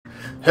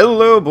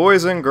Hello,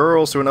 boys and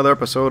girls, to another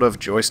episode of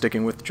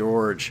Joystickin with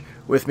George.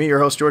 With me, your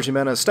host, George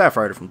Jimenez, staff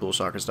writer from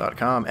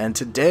DualShockers.com, and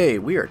today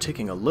we are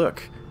taking a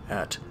look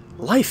at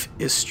Life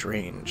is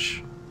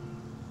Strange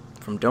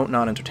from Don't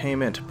Not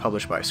Entertainment,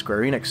 published by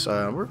Square Enix.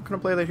 We're going to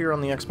play that here on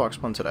the Xbox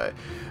One today.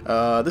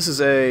 This is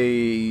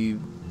a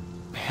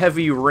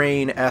Heavy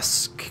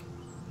Rain-esque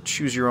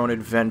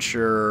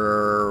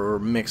choose-your-own-adventure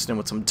mixed in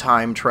with some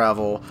time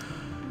travel.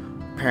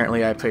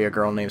 Apparently, I play a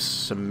girl named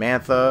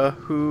Samantha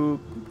who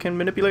can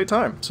manipulate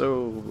time.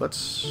 So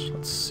let's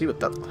see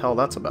what the hell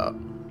that's about.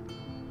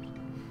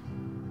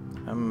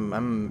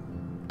 I'm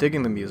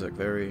digging the music,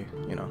 very,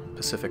 you know,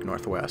 Pacific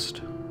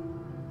Northwest.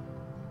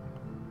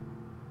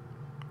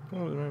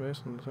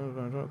 Based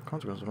on the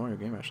consequences of all your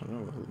game actions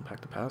will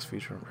impact the past,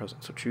 future, and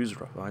present. So choose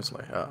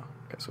wisely. Oh,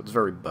 okay, so it's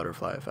very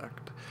butterfly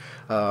effect.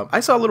 I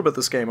saw a little bit of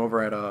this game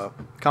over at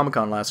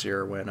Comic-Con last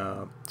year when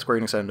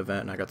Square Enix had an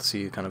event, and I got to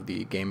see kind of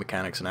the game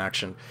mechanics in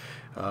action.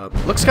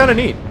 Looks kind of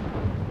neat.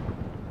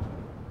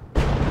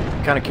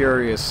 Kind of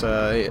curious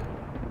to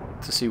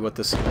see what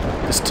this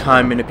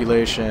time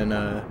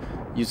manipulation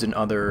used in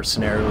other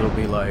scenarios will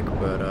be like,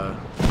 but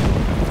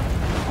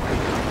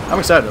I'm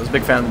excited. I was a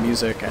big fan of the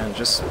music and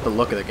just the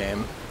look of the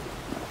game.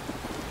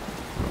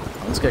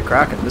 Let's get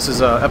cracking. This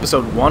is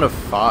episode 1 of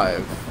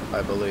 5,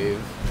 I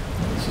believe.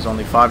 This is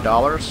only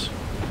 $5.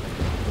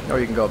 Or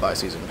you can go buy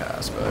Season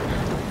Pass, but I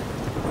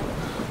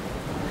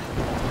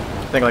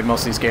think like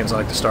most of these games I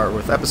like to start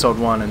with episode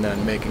 1 and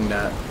then making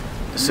that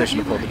decision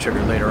to pull the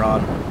trigger later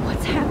on.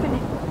 What's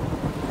happening?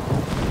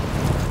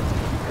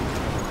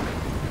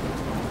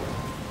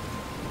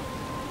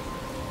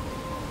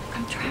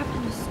 I'm trapped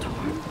in a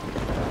storm?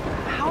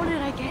 How did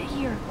I get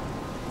here?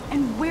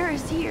 And where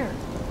is here?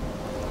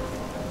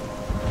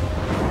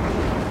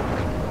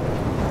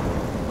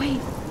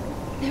 Wait,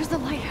 there's the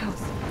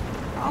lighthouse.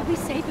 I'll be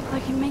safe if I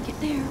can make it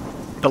there.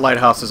 The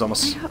lighthouse is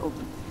almost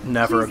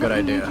never a Please good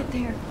let me idea. make it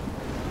there.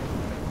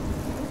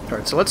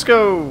 Alright, so let's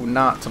go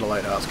not to the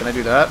lighthouse. Can I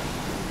do that?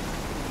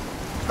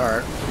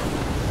 Alright.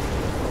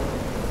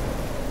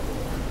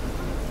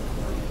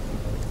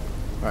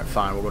 Alright,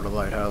 fine, we'll go to the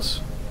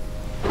lighthouse.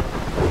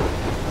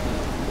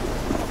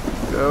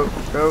 Go,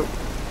 go.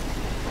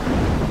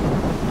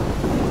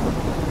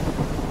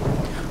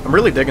 I'm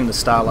really digging the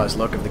stylized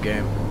look of the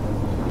game.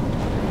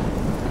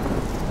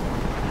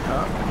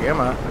 Oh, yeah,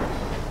 man.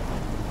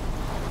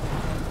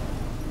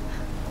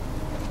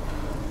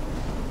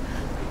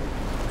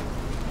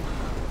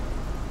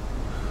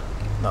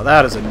 Now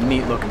that is a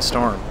neat looking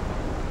storm.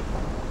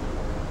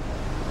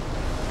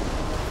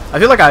 I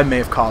feel like I may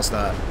have caused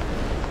that.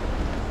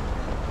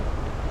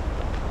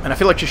 And I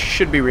feel like you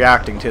should be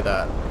reacting to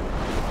that.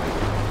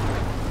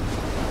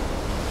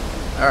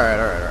 Alright,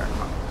 alright, alright.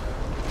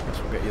 Guess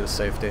we'll get you to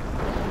safety.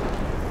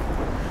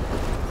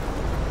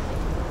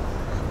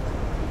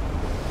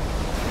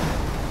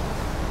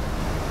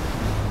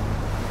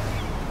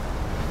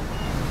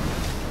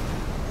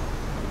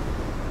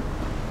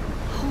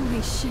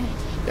 Holy shit.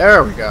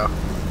 There we go.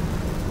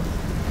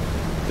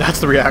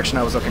 That's the reaction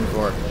I was looking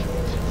for.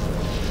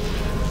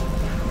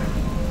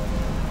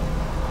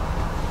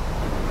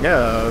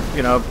 Yeah,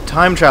 you know,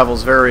 time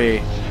travel's very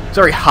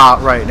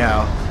hot right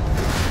now.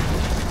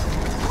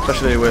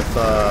 Especially with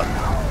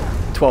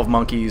 12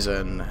 Monkeys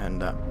and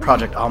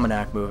Project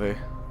Almanac movie.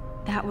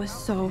 That was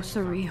so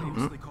surreal.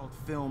 Famously called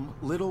film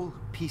Little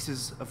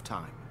Pieces of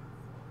Time.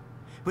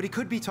 But he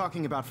could be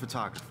talking about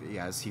photography,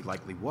 as he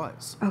likely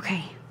was.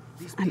 Okay,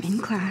 I'm in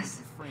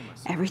class.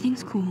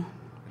 Everything's cool.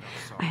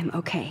 I am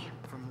okay.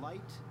 From light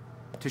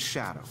to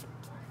shadow.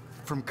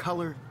 From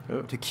color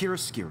to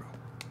chiaroscuro.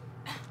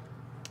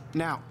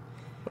 Now,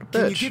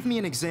 can you give me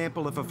an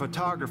example of a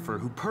photographer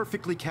who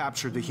perfectly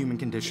captured the human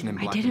condition in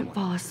black and white? I didn't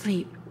fall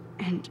asleep,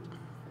 and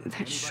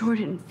that sure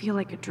didn't feel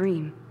like a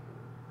dream.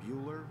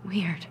 Bueller?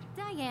 Weird.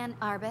 Diane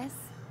Arbus.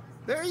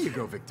 There you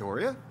go,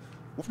 Victoria.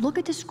 Look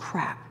at this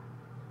crap.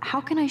 How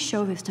can I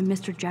show this to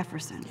Mr.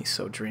 Jefferson? He's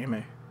so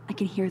dreamy. I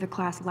can hear the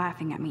class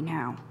laughing at me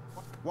now.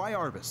 Why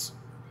Arbus?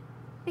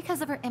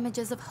 Because of her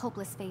images of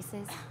hopeless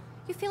faces,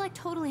 you feel like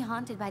totally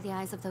haunted by the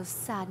eyes of those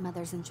sad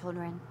mothers and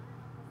children.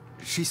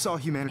 She saw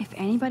humanity. If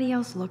anybody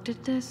else looked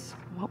at this,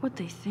 what would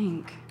they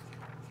think?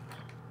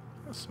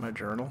 That's my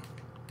journal.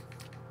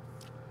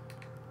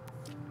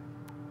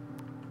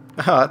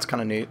 Oh, that's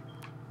kind of neat.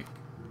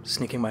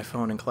 Sneaking my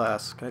phone in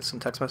class. Can I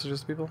send text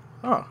messages to people?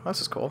 Oh, this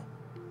is cool.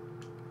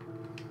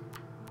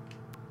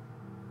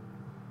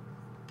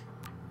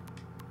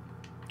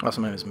 Also,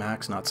 my name is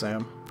Max, not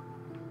Sam.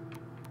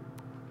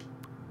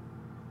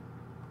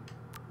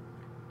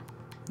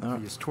 No.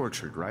 He is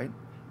tortured, right?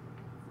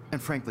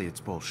 And frankly, it's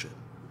bullshit.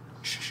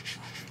 Shh, shh, shh,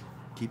 shh.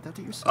 Keep that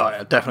to yourself. Oh,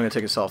 yeah, definitely gonna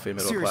take a selfie in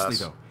middle of class.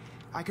 Seriously,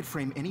 though, I could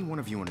frame any one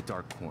of you in a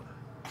dark corner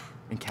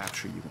and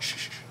capture you. Shh,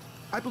 shh, shh.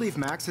 I believe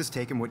Max has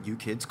taken what you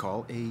kids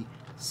call a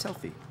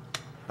selfie.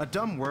 A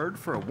dumb word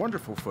for a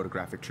wonderful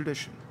photographic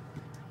tradition.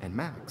 And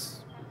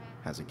Max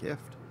has a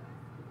gift.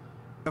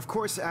 Of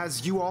course,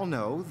 as you all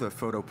know, the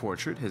photo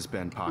portrait has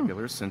been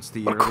popular since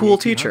the What a early cool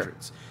teacher.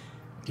 1800s.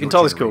 You can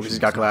tell he's cool because he's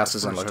got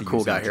glasses and like a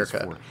cool guy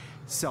haircut.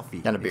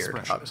 selfie And a beard,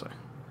 expression. obviously.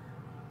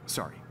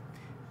 Sorry,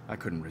 I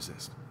couldn't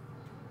resist.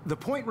 The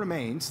point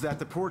remains that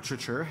the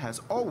portraiture has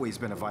always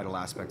been a vital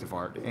aspect of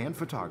art and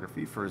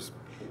photography for as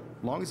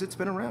long as it's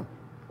been around.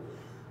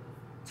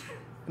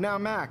 Now,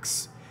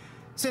 Max,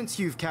 since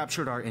you've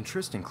captured our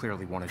interest and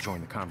clearly want to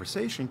join the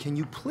conversation, can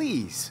you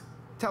please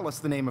tell us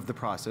the name of the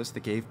process that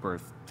gave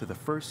birth to the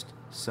first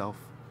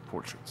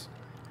self-portraits?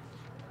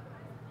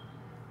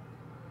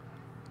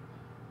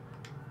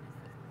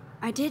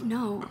 I did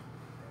know,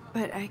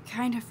 but I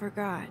kind of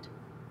forgot.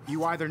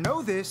 You either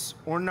know this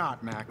or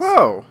not, Max.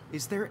 Whoa!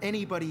 Is there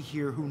anybody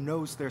here who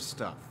knows their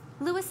stuff?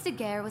 Louis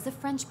Daguerre was a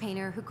French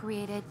painter who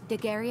created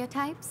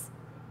daguerreotypes,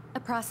 a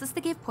process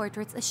that gave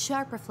portraits a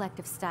sharp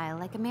reflective style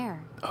like a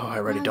mirror. Oh, I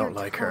already Now don't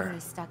you're like totally her.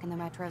 Stuck in the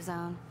retro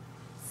zone.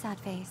 Sad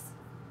face.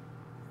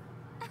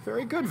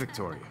 Very good,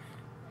 Victoria.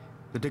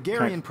 The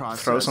Daguerrean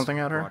process throw something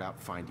at her? brought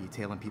out fine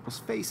detail in people's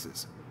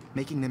faces,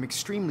 making them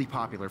extremely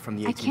popular from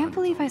the 1800s. I can't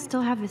believe I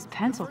still have this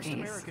pencil First case.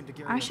 American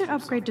daguerreotype I should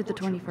upgrade to the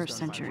self-portrait was 21st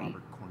done by century.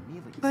 Robert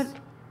Cornelius.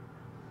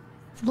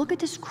 But look at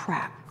this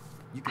crap.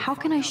 How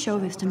can I show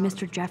this to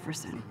Mr.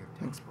 Jefferson? In your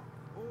textbook.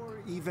 Or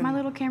even... My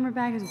little camera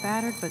bag is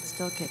battered, but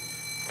still kid.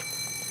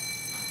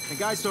 And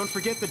guys, don't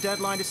forget the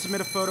deadline to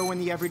submit a photo in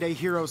the Everyday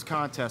Heroes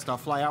contest. I'll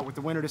fly out with the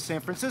winner to San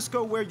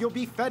Francisco, where you'll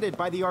be feted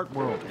by the art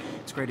world.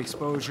 It's great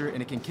exposure,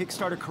 and it can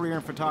kickstart a career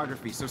in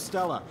photography. So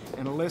Stella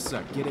and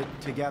Alyssa, get it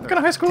together. What kind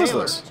of high school is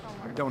Taylor, this?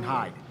 don't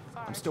hide.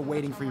 I'm still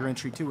waiting for your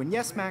entry, too. And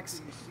yes,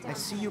 Max, I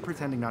see you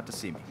pretending not to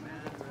see me.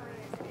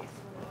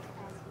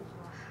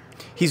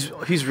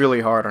 He's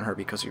really hard on her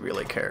because he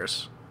really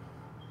cares.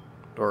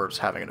 Or is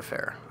having an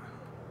affair.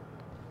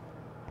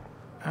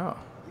 Oh.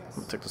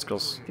 I'll take the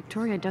skills.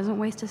 Victoria doesn't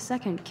waste a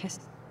second kiss.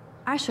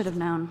 I should have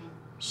known.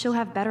 She'll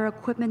have better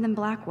equipment than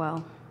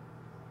Blackwell.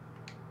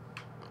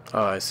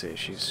 Oh, I see.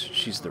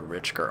 She's the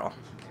rich girl.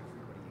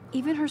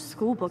 Even her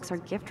school books are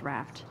gift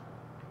wrapped.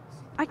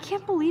 I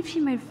can't believe she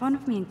made fun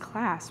of me in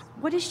class.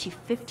 What is she,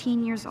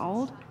 15 years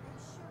old?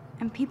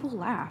 And people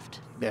laughed.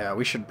 Yeah,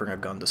 we should bring a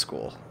gun to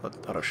school.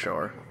 That'll show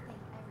her.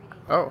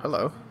 Oh,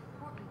 hello.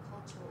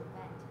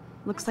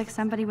 Looks like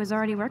somebody was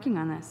already working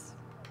on this.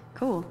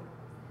 Cool.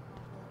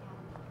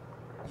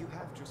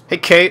 Hey,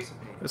 Kate.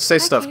 Let's say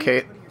stuff,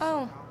 Kate. Kate.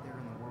 Oh,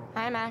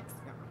 hi, Max.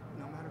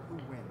 No matter who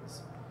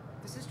wins,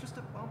 this is just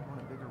a bump on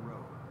a bigger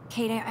road.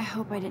 Kate, I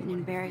hope I didn't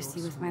embarrass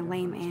you with my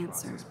lame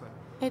answer.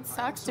 It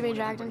sucks to be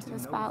dragged into the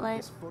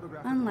spotlight.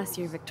 Unless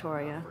you're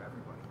Victoria.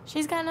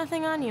 She's got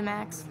nothing on you,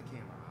 Max.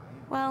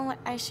 Well,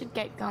 I should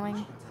get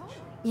going.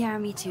 Yeah,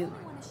 me too.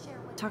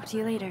 Talk to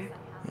you later.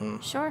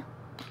 Sure.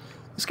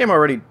 This game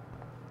already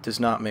does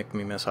not make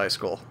me miss high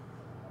school.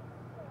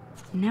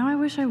 Now I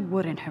wish I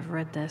wouldn't have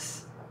read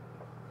this.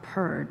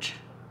 Purge.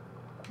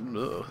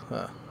 Ugh,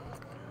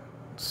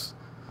 this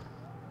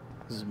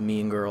is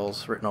Mean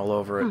Girls written all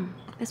over it.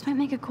 This might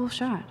make a cool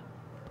shot.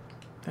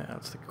 Yeah,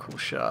 that's like a cool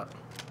shot.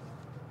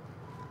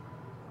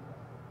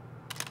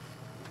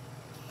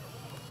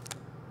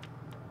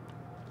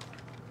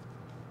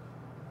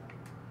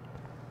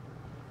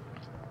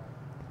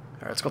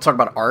 Alright, let's go talk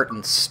about art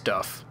and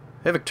stuff.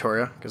 Hey,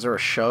 Victoria, is there a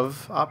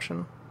shove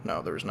option?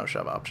 No, there is no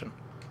shove option.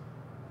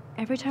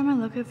 Every time I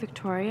look at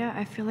Victoria,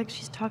 I feel like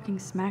she's talking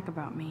smack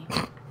about me.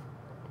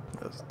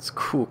 It's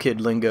cool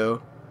kid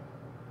lingo.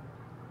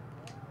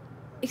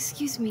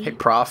 Excuse me. Hey,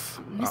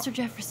 prof. Mr. Oh.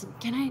 Jefferson,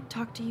 can I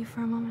talk to you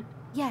for a moment?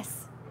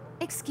 Yes.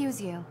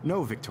 Excuse you.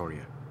 No,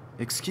 Victoria.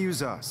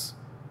 Excuse us.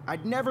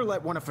 I'd never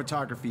let one of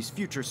photography's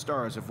future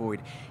stars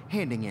avoid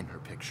handing in her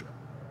picture.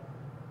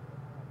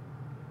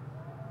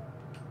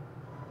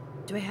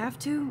 Do I have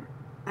to?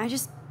 I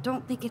just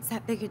don't think it's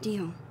that big a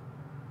deal.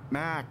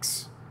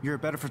 Max, you're a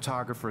better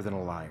photographer than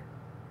a liar.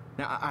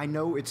 Now, I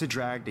know it's a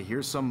drag to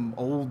hear some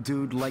old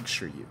dude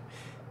lecture you,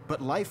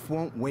 but life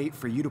won't wait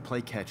for you to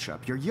play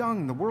catch-up. You're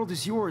young, the world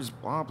is yours,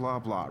 blah, blah,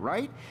 blah,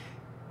 right?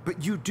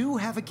 But you do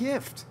have a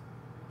gift.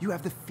 You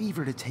have the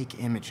fever to take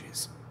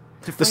images.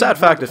 The sad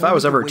fact, if I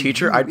was ever a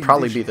teacher, I'd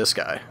probably be this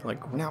guy.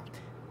 Like, Now,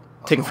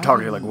 taking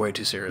photography all like you way need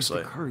too is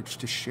seriously. the courage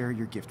to share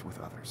your gift with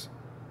others.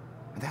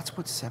 And that's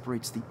what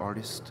separates the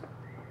artist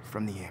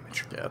from the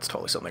amateur. Yeah, that's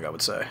totally something I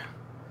would say.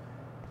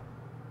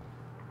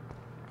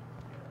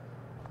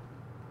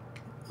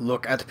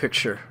 Look at the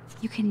picture.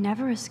 You can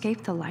never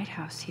escape the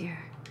lighthouse here.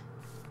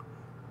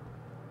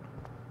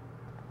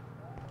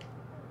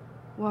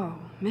 Whoa,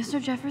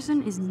 Mr.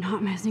 Jefferson is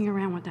not messing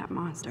around with that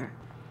monster.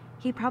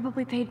 He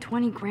probably paid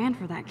 20 grand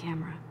for that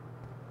camera.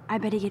 I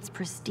bet he gets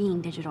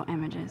pristine digital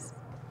images.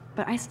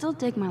 But I still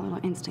dig my little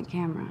instant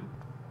camera.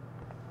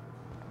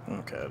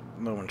 Okay,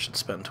 no one should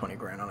spend 20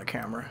 grand on a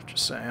camera,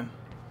 just saying.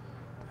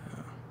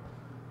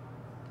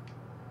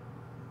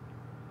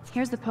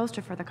 Here's the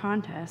poster for the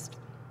contest.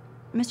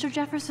 Mr.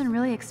 Jefferson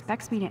really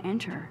expects me to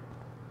enter.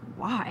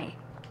 Why?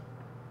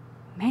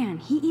 Man,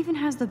 he even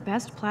has the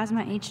best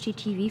plasma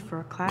HDTV for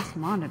a class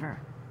monitor.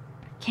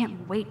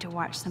 Can't wait to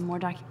watch some more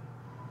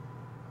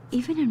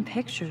Even in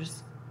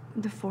pictures,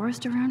 the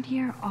forest around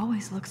here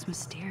always looks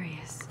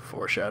mysterious.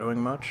 Foreshadowing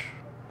much?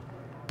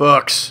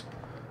 Books!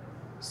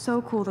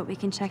 So cool that we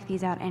can check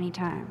these out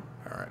anytime.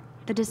 Alright.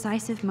 The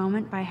decisive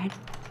moment by head.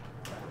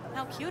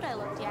 How cute I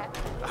looked yet.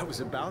 I was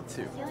about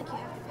to.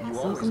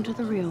 Welcome to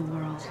the real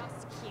world.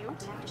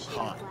 Cute.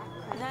 Hot.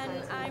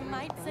 Then I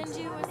might send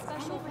you a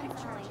special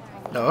picture.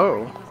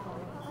 Oh.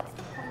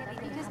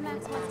 Because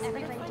Max wants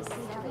everybody to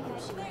see how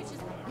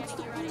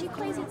huge. You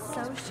plays it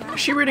so sharp. Is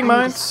she reading I need a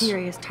minds?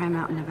 serious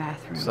timeout in the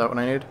bathroom. Is that what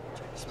I need?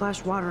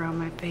 Splash water on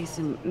my face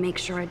and make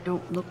sure I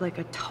don't look like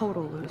a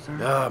total loser.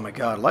 Oh my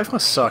god, life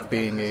must suck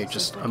being a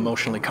just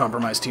emotionally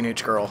compromised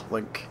teenage girl.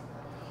 Like,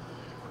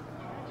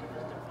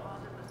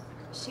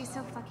 She's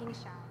so fucking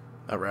shy.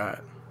 alright.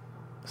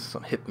 This is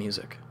some hip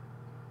music.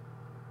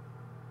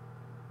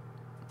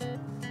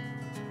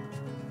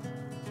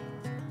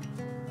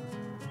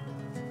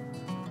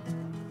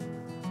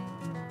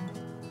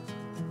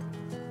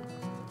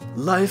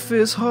 Life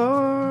is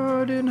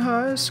hard in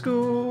high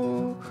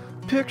school.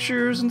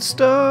 Pictures and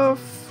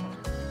stuff.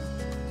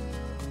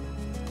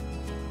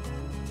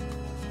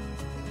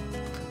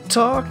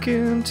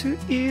 Talking to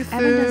Evan Ethan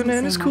doesn't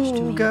and his say much to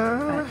cool me, guy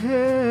but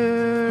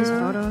hair. His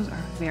photos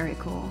are very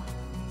cool.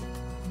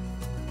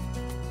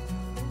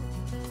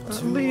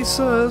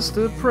 Lisa's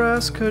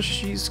depressed cause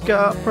she's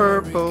got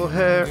purple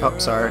hair. Oh,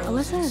 sorry.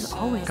 Alyssa is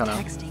always Kinda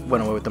texting.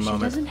 went away with the She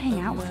moment. doesn't hang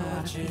out with a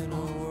lot of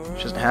people.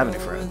 She doesn't have any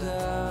friends.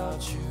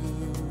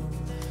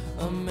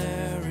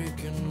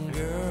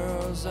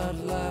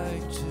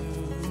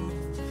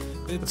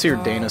 Let's hear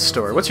Dana's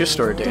story. What's your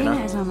story, Dana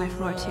Dana? is on my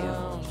floor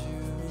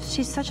too.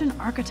 She's such an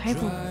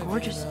archetypal,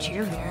 gorgeous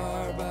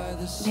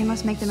cheerleader. They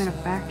must make them in a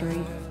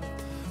factory.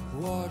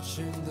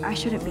 I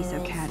shouldn't be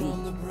so catty.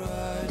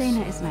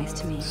 Dana is nice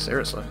to me.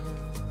 Seriously.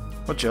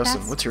 What, Justin?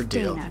 That's What's your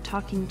deal? Dana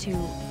talking to,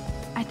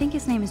 I think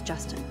his name is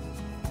Justin.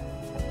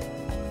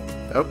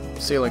 Oh,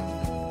 ceiling.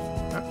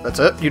 Oh, that's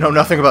it? You know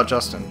nothing about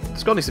Justin.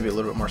 This girl needs to be a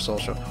little bit more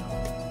social.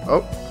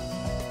 Oh.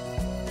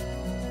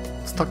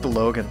 Let's talk to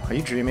Logan. Are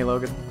you dreamy,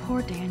 Logan?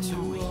 Poor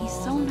Daniel, he's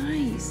so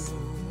nice.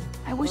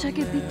 I wish I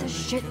could beat the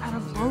shit out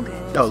of Logan.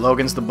 Oh,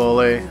 Logan's the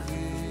bully.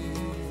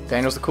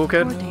 Daniel's the cool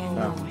kid? Poor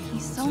Daniel, Oh.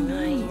 he's so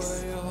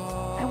nice.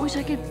 I wish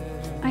I could.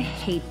 I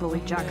hate bully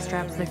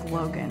jockstraps like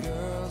Logan.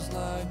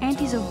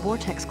 Auntie's a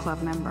Vortex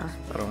Club member.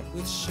 I don't...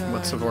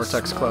 What's a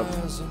Vortex Club?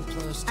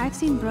 I've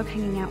seen Brooke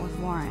hanging out with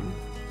Warren.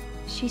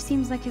 She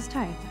seems like his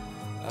type.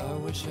 I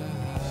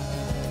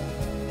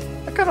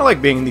kind of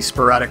like being in the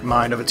sporadic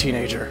mind of a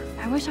teenager.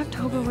 I wish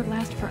October would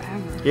last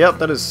forever. Yep,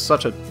 that is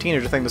such a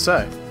teenager thing to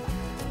say.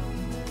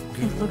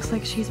 It looks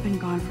like she's been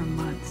gone for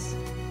months.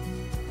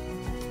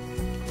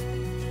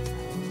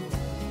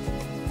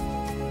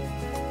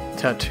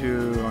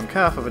 Tattoo on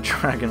calf of a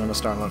dragon and a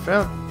star on the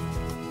front.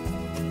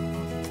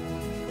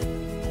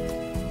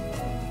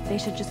 They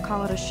should just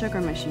call it a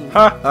sugar machine.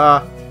 Ha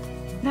ha!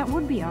 That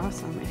would be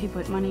awesome if you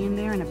put money in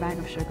there and a bag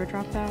of sugar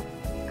dropped out.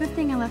 Good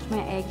thing I left my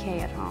AK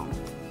at home.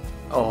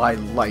 Oh, I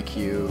like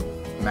you,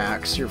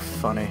 Max. You're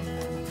funny.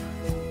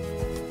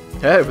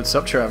 Hey, what's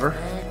up, Trevor?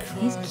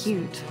 He's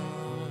cute.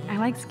 I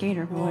like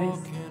skater boys.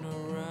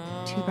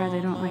 Too bad they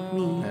don't like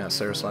me. Yeah,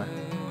 seriously.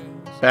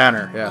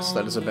 Banner. Yes,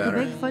 that is a The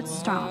banner. Bigfoot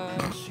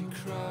stomp.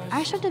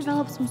 I should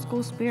develop some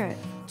school spirit.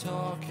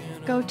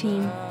 Go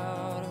team.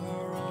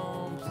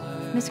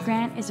 Miss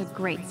Grant is a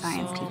great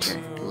science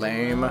teacher.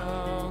 Lame.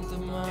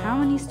 How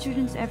many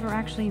students ever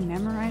actually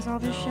memorize all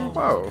this shit?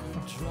 Whoa.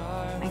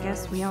 I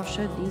guess we all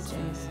should these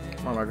days.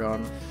 Oh my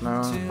god.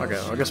 No. Okay,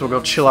 I guess we'll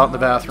go chill out in the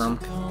bathroom.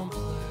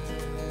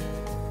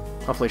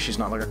 Hopefully she's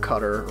not like a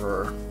cutter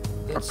or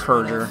a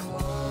purger.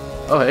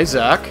 Oh, hey,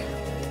 Zach.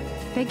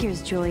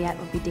 Figures Juliet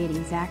would be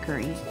dating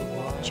Zachary.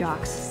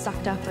 Jocks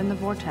sucked up in the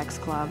Vortex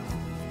Club.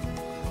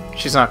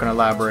 She's not going to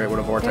elaborate what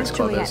a Vortex There's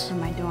Club Juliet is. from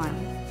my dorm.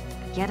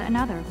 Yet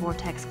another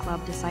Vortex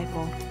Club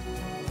disciple.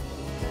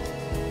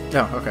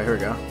 Oh, okay, here we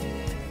go.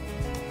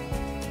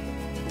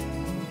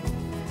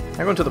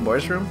 Can I go into the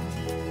boys' room?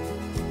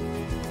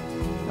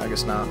 I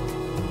guess not.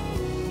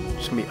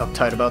 Just gonna be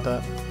uptight about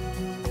that.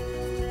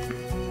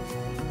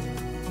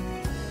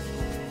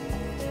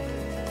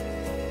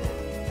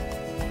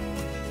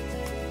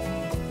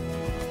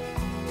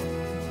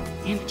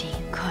 Empty.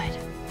 Good.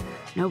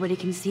 Nobody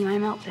can see my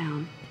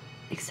meltdown.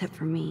 Except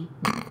for me.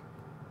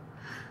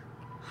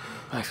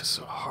 Life is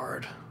so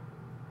hard.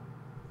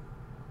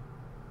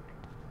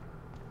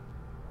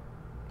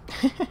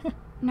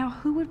 Now,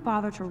 who would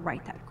bother to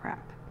write that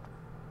crap?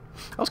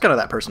 I was kind of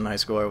that person in high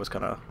school. I was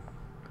kind of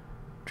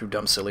drew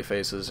dumb, silly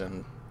faces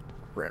and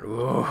ran.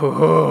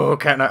 Ooh,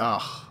 kind of.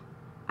 Ugh.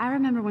 I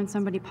remember when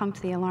somebody punked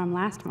the alarm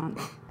last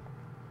month.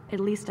 At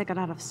least I got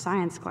out of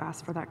science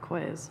class for that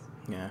quiz.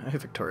 Yeah, I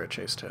hate Victoria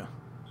Chase too.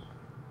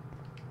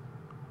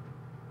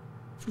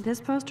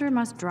 This poster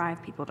must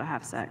drive people to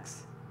have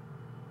sex.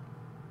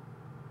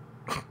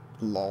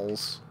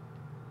 Lols.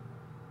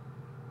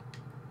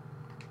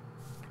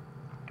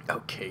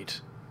 Oh,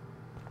 Kate.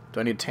 Do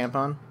I need a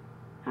tampon?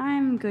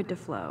 I'm good to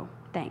flow.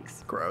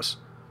 Thanks. Gross.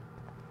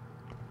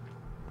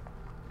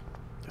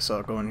 Guess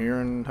I'll go in here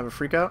and have a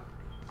freak out?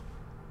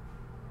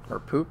 Or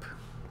poop?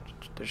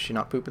 Does she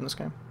not poop in this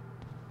game?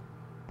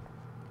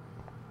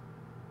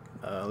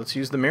 Let's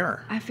use the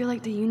mirror. I feel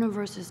like the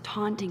universe is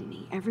taunting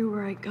me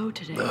everywhere I go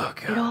today. Oh,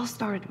 God. It all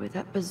started with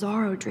that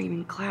bizarro dream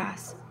in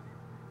class.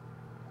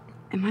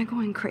 Am I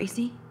going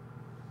crazy?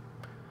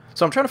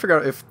 So I'm trying to figure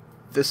out if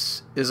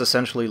this is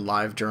essentially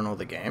live journal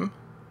the game.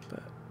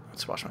 But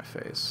let's wash my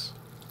face.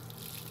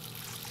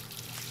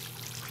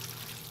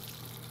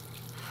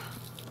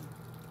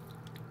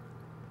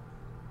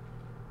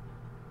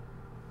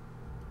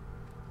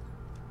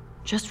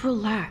 Just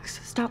relax.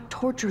 Stop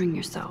torturing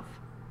yourself.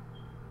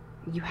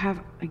 You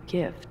have a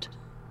gift.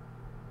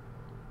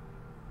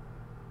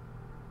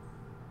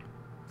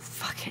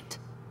 Fuck it.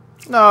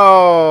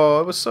 No,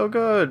 it was so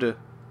good.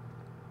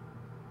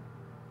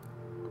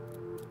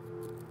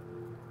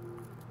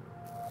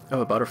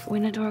 Oh, a butterfly.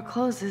 When a door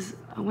closes,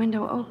 a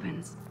window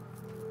opens.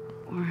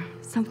 Or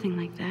something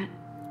like that.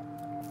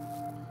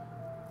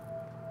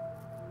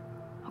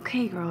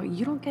 Okay, girl,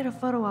 you don't get a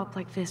photo op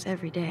like this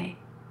every day.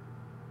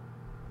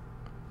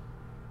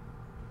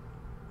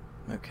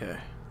 Okay.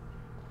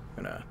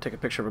 I'm gonna take a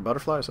picture of a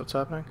butterfly, is that what's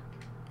happening?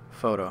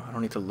 Photo. I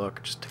don't need to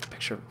look, just take a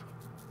picture of...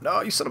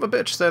 No, you son of a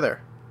bitch, stay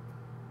there.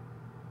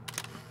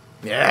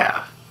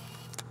 Yeah!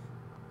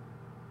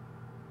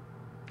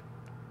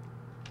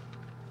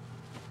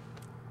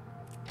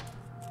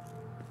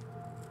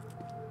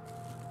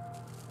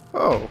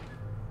 Oh.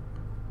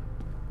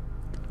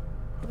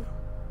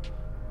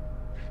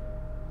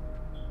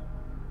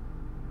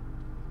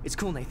 It's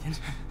cool, Nathan.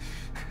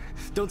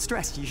 Don't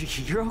stress.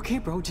 You're okay,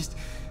 bro. Just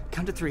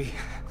count to 3.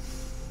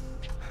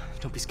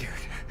 Don't be scared.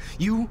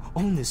 You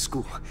own this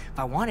school. If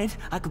I wanted,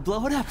 I could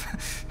blow it up.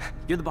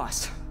 You're the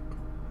boss.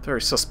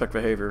 Very suspect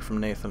behavior from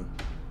Nathan.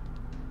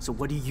 So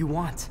what do you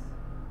want?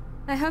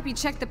 I hope you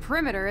check the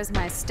perimeter, as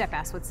my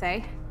step-ass would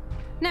say.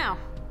 Now,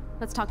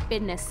 let's talk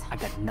business. I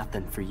got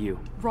nothing for you.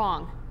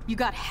 Wrong. You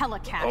got hella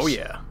cash. Oh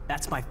yeah.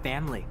 That's my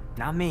family,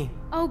 not me.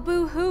 Oh,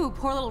 boo-hoo,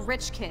 poor little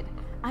rich kid.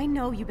 I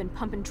know you've been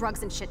pumping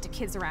drugs and shit to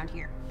kids around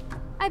here.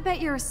 I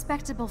bet your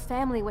respectable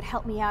family would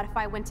help me out if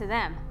I went to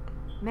them.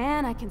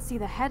 Man, I can see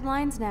the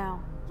headlines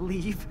now.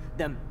 Leave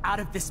them out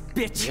of this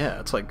bitch. Yeah,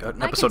 it's like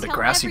an I episode can of tell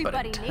Grassy but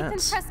everybody Nathan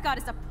intense. Prescott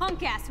is a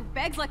punk ass who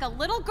begs like a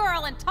little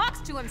girl and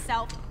talks to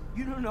himself.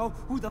 You don't know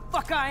who the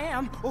fuck I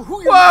am or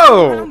who you're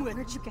Whoa! around with.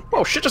 Where'd you get that?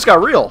 Whoa, shit just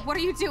got real. What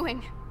are you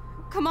doing?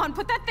 Come on,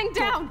 put that thing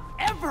down.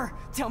 Don't ever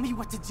tell me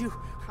what to do.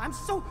 I'm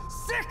so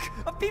sick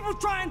of people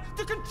trying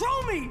to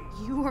control me.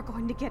 You are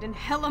going to get in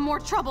hella more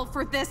trouble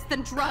for this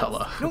than drugs.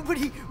 Hella.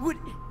 Nobody would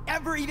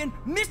ever even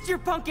miss your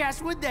punk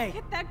ass, would they?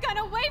 Get that gun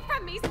away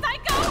from me,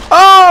 psycho!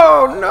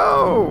 Oh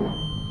no!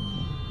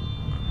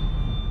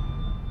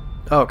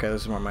 Oh, okay,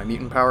 this is where my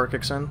mutant power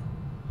kicks in.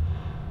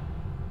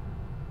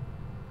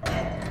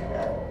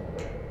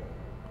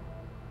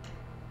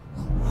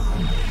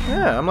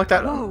 Yeah, I'm like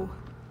that. Whoa.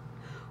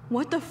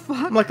 What the fuck?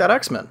 I'm like that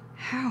X-Men.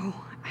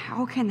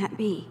 How can that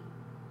be?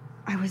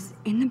 I was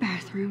in the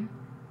bathroom.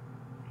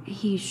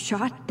 He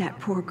shot that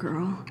poor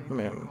girl. I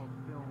mean,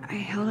 I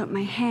held up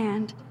my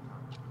hand.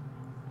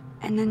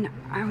 And then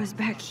I was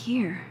back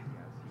here.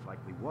 He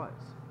likely was.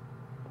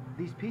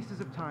 These pieces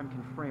of time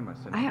can frame us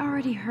in I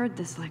already heard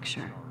this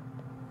lecture.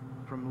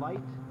 from light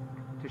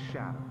to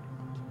shadow,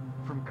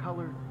 from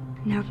color.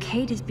 Now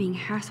Kate is being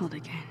hassled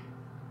again.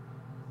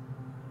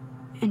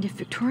 And if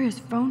Victoria's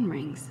phone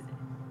rings,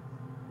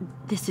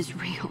 this is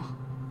real.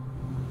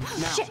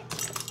 Now, Shit!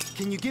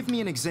 can you give me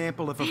an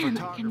example of a Damn, I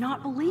photographer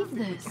cannot believe who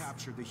perfectly this.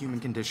 captured the human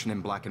condition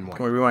in black and white?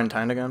 can we rewind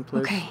time again,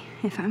 please? Okay,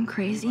 if I'm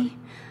crazy,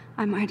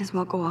 I might as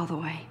well go all the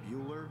way.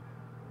 Bueller?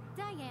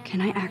 Diane.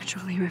 Can I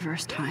actually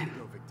reverse time?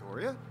 Go,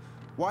 Victoria.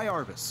 Why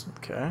Arbus?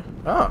 Okay.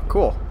 Oh,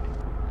 cool.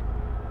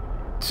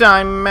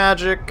 Time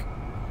magic.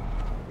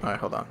 Alright,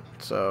 hold on.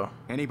 So,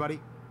 Anybody?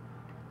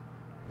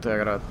 do I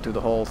gotta do the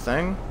whole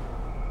thing?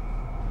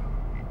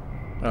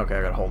 Okay,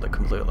 I gotta hold it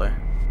completely.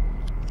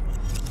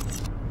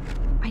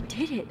 I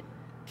did it.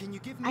 Can you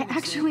give me I an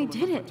actually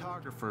example did of a it.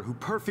 photographer who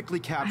perfectly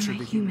I'm captured a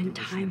the human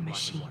condition time in black and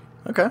machine.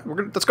 white?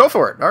 Okay, let's go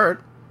for it. Alright.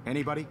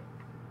 Anybody?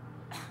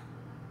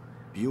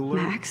 Bueller?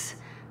 Max,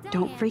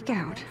 don't freak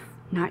out.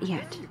 Not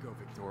yet. There you go,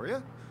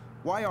 Victoria.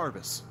 Why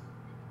Arbus?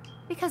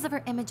 Because of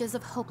her images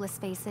of hopeless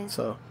faces.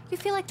 So, You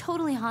feel like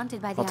totally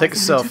haunted by the I'll take a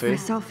eyes. When I took selfie. my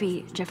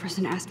selfie,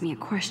 Jefferson asked me a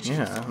question.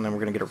 yeah, and then we're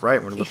gonna get it right.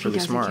 We're gonna look If he really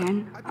does smart.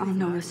 again, I I'll believe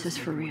know Max this is is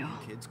for what real.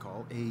 Kids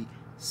call a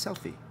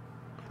selfie.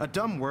 A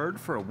dumb word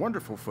for a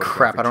wonderful photographic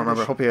Crap, I don't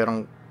remember. tradition. Hope I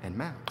don't And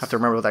Max. have to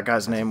remember what that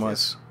guy's name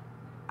was.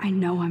 I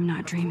know I'm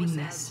not Of dreaming course,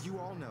 this. as you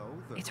all know,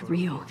 the It's photo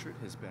real. portrait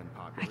has been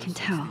popular I can since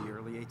tell. the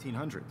early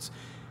 1800s.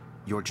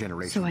 Your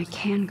generation. So I was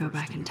can go first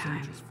back to in use time.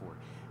 images for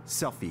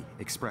selfie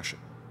expression.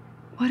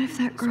 What if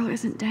that girl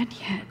isn't dead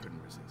yet?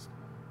 Couldn't resist.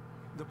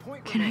 The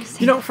point Can I remains-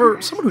 see You know, for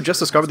her? someone who just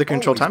discovered the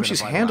control Always time, been a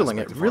she's vital handling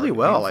it aspect of really art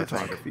well, and I think.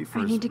 photography for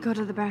I as need to go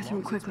to the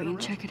bathroom quickly and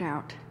check it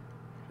out.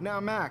 Now,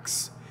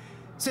 Max,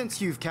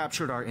 since you've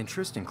captured our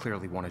interest and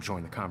clearly want to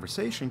join the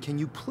conversation, can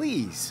you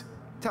please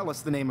tell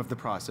us the name of the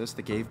process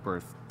that gave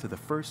birth to the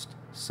first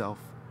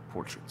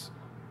self-portraits?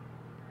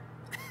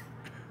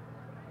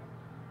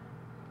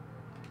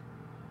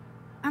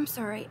 I'm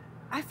sorry.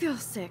 I feel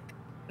sick.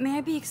 May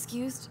I be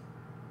excused?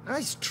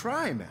 Nice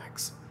try,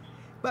 Max.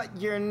 But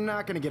you're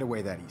not gonna get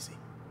away that easy.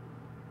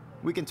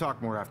 We can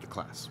talk more after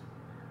class.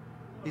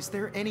 Is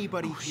there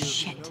anybody Oh, here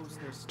shit. who knows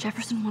their stuff?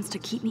 Jefferson wants to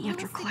keep me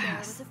after Louis Daguerre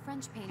class. was a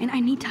French painter And I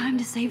who need time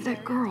to created save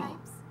that girl.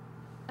 daguerreotypes,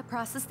 a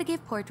process that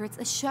gave portraits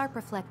a sharp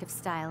reflective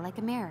style like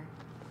a mirror.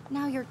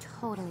 Now you're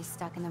totally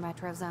stuck in the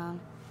retro zone.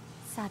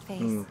 Sad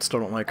face. Still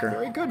don't like her.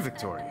 Very good,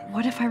 Victoria.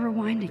 What if I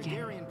rewind again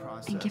Daguerrean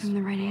process and give him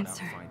the right brought out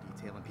answer? fine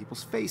detail in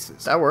people's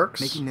faces, That works.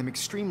 making them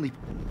extremely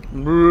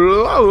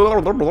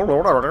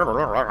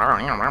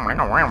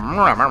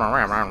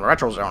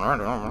Retro zone.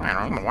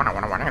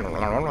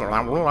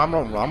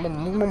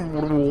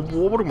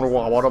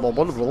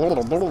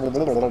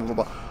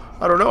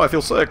 I don't know, I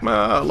feel sick,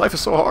 man. Life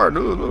is so hard.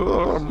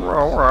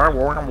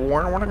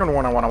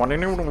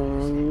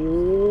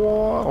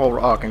 Oh,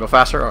 I can go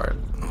faster?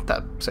 Alright.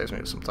 That saves me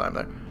some time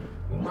there.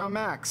 Now,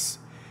 Max,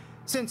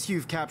 since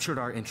you've captured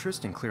our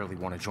interest and clearly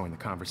want to join the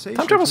conversation,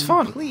 Time travel's can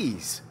you fun.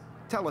 please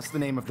tell us the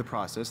name of the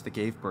process that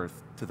gave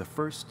birth to the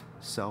first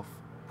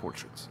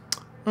self-portraits.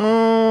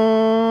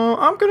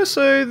 I'm gonna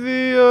say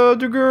the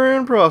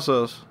Daguerrean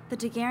process. The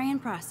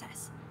Daguerrean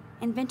process,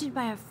 invented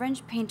by a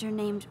French painter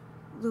named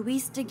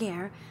Louis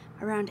Daguerre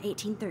around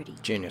 1830.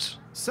 Genius.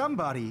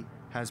 Somebody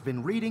has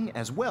been reading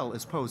as well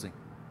as posing.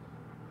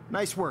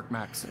 Nice work,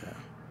 Max.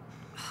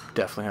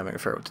 Definitely having an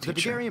affair with the The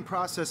teacher. Daguerrean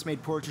process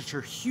made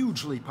portraiture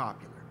hugely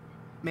popular,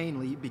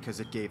 mainly because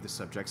it gave the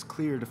subjects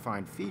clear,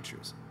 defined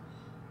features.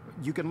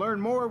 You can learn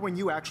more when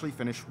you actually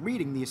finish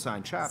reading the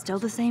assigned chapters. Still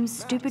the same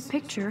stupid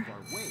picture.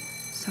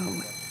 So,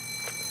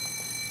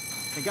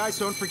 And guys,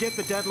 don't forget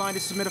the deadline to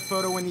submit a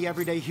photo in the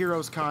Everyday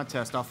Heroes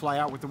contest. I'll fly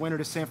out with the winner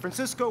to San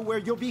Francisco, where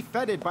you'll be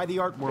feted by the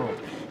art world.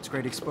 It's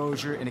great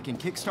exposure, and it can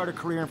kickstart a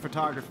career in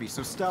photography.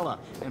 So Stella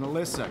and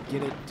Alyssa,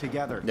 get it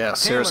together. Yeah, Taylor,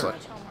 seriously.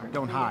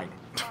 don't hide.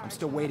 I'm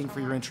still waiting for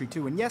your entry,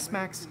 too. And yes,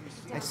 Max,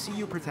 I see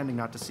you pretending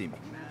not to see me.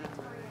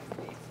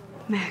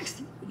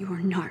 Max, you are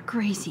not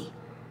crazy.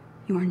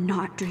 You are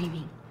not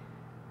dreaming.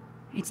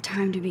 It's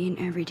time to be an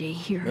everyday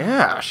hero.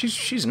 Yeah,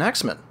 she's an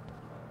X-Men.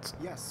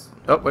 Yes.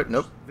 Oh, wait,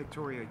 nope.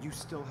 Victoria, you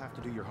still have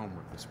to do your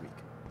homework this week.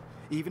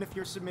 Even if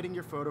you're submitting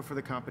your photo for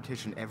the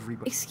competition,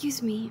 everybody...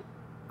 Excuse me,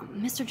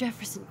 Mr.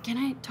 Jefferson, can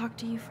I talk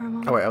to you for a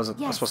moment? Oh, wait, I was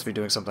Yes. supposed to be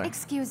doing something.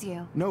 Excuse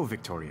you. No,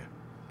 Victoria.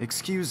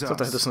 Excuse us.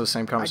 Thought I had this in the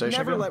same conversation I'd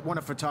never again? let one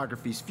of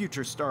photography's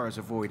future stars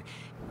avoid...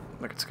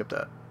 I could skip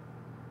that.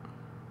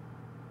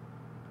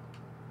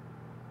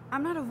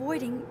 I'm not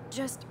avoiding,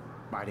 just...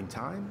 biding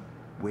time,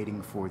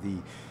 waiting for the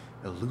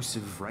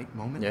elusive right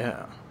moment.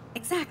 Yeah.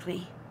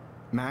 Exactly.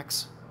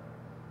 Max,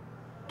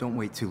 don't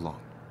wait too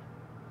long.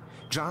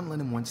 John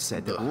Lennon once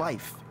said that Ugh.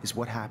 life is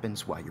what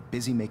happens while you're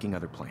busy making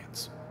other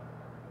plans.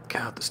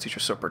 God, this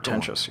teacher's so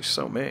pretentious. She's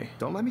so me.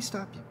 Don't let me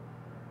stop you.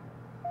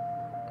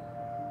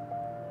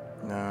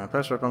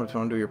 Press back on to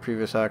undo your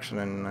previous action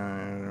and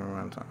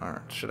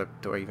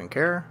alright, do I even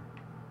care?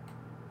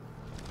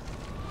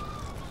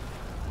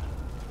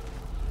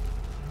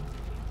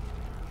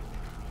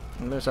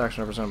 And this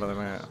action represented by the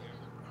man.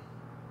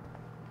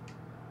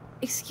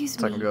 Excuse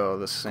So I me. can go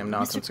this same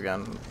nonsense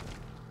again.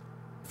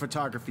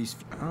 Photography's...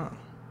 Oh.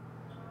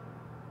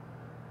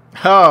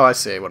 Oh, I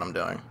see what I'm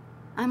doing.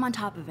 I'm on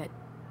top of it.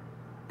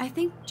 I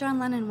think John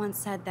Lennon once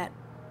said that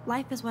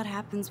life is what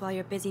happens while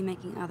you're busy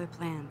making other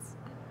plans.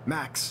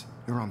 Max,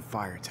 you're on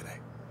fire today.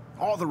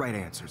 All the right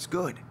answers.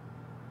 Good.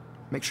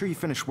 Make sure you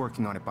finish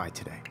working on it by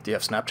today. Do you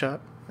have Snapchat?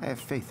 I have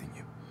faith in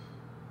you.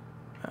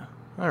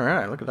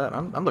 Alright, look at that.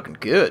 I'm looking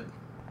good.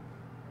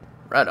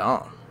 Right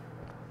on.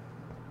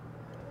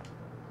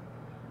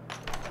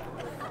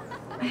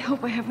 I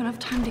hope I have enough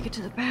time to get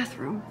to the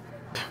bathroom.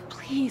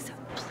 Please,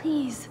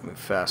 please. Move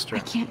faster. I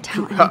can't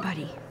tell Ha.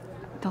 anybody.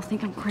 They'll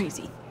think I'm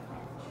crazy.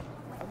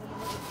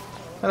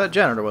 Oh, that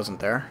janitor wasn't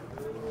there.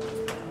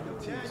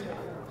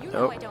 You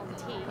know I don't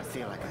tease. I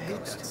feel like I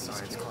hate that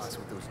science class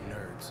with those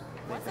nerds.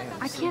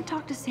 I can't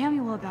talk to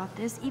Samuel about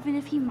this, even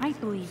if he might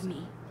believe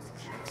me.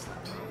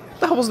 What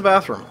the hell was the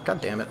bathroom?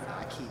 God damn it.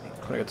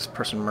 I'm gonna get this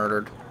person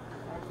murdered.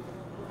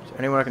 Is there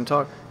anyone I can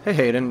talk? Hey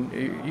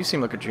Hayden, you seem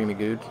like a dreamy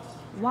dude.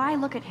 Why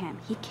look at him?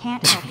 He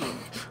can't help you.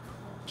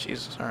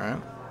 Jesus, alright.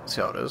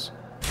 See how it is.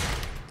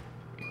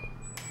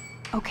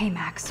 Okay,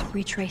 Max,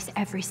 retrace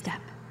every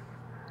step.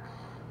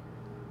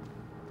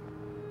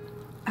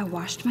 I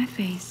washed my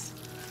face.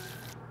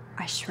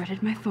 I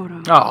shredded my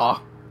photo.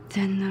 Aw.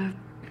 Then the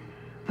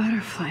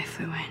butterfly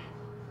flew in.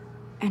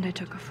 And I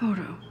took a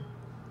photo.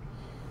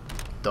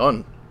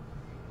 Done.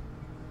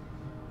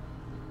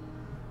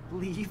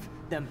 Leave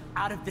them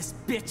out of this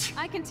bitch.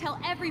 I can tell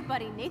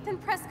everybody Nathan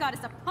Prescott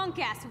is a punk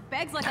ass who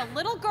begs like a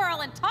little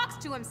girl and talks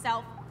to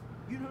himself.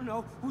 You don't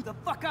know who the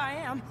fuck I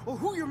am or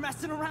who you're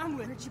messing around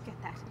with. Where'd you get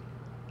that?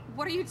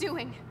 What are you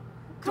doing?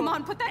 Come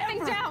on, put that thing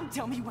Ever down!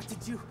 Tell me what to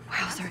do.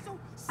 Wowzer, I'm so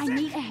I sick.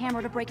 need a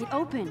hammer to break it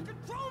open. To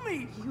control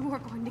me. You are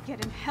going to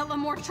get in hella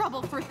more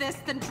trouble for this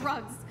than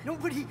drugs.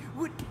 Nobody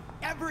would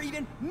ever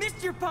even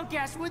miss your punk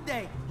ass, would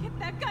they? Get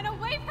that gun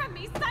away from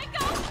me,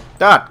 psycho!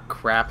 Ah,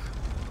 crap.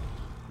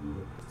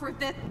 For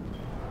this...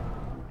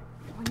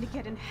 You're going to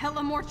get in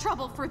hella more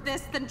trouble for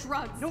this than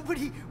drugs.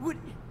 Nobody would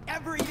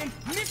ever even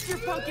miss your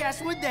punk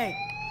ass, would they?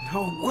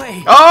 No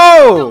way.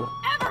 Oh!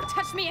 Ever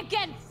touch me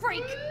again,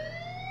 freak!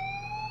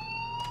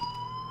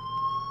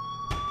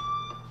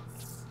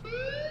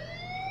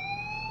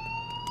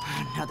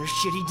 Another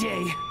shitty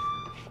day.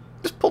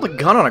 Just pulled a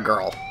gun on a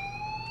girl.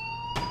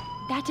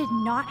 That did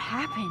not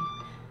happen.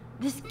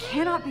 This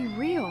cannot be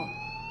real.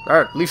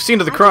 Alright, leave scene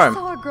of the I crime.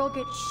 just saw a girl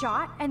get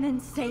shot and then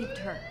saved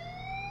her.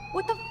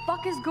 What the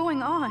fuck is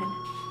going on?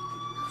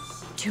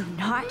 Do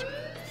not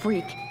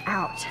freak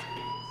out.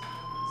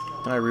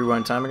 Can I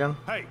rewind time again?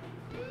 Hey,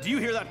 do you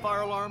hear that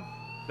fire alarm?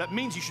 That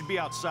means you should be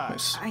outside.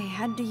 Nice. I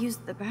had to use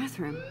the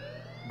bathroom.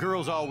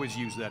 Girls always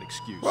use that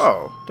excuse.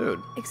 Whoa,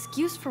 dude.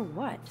 Excuse for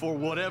what? For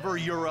whatever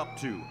you're up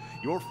to,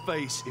 your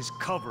face is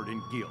covered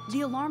in guilt.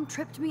 The alarm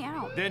tripped me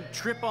out. Then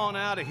trip on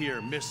out of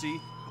here, Missy.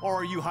 Or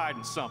are you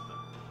hiding something?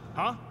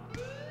 Huh?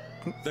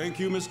 Thank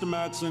you, Mr.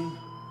 Madsen.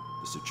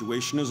 The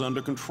situation is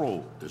under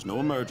control. There's no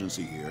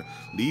emergency here.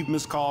 Leave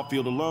Miss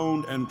Caulfield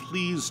alone, and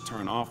please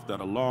turn off that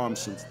alarm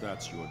since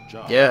that's your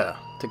job. Yeah,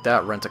 take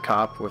that, rent a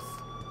cop with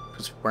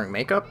who's wearing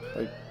makeup?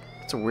 Like,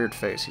 it's a weird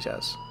face he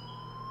has.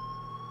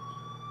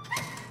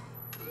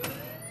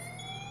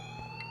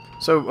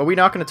 So, are we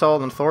not going to tell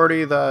an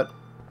authority that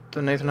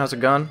Nathan has a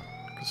gun?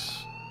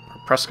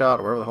 Or Prescott,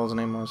 or whatever the hell his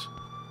name was.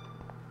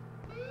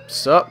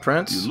 Sup,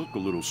 Prince? You look a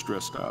little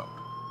stressed out.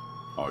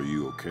 Are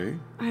you okay?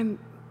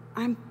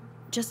 I'm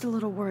just a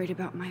little worried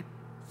about my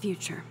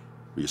future.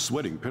 You're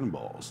sweating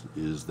pinballs.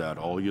 Is that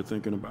all you're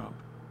thinking about?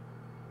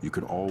 You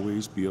can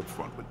always be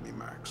upfront with me,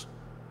 Max.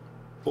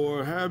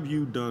 Or have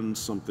you done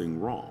something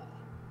wrong?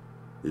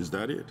 Is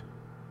that it?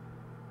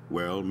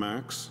 Well,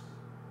 Max,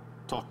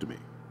 talk to me.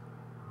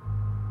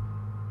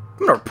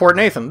 I'm gonna report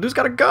Nathan. Dude's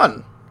got a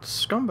gun.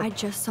 Scumbag. I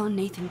just saw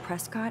Nathan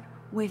Prescott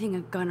waving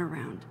a gun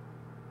around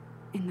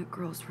in the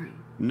girls'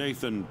 room.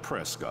 Nathan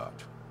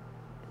Prescott.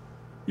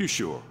 You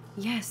sure?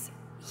 Yes,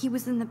 he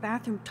was in the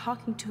bathroom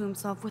talking to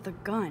himself with a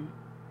gun.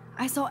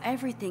 I saw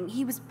everything.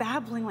 He was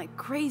babbling like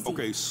crazy.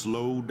 Okay,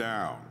 slow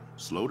down.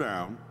 Slow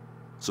down.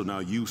 So now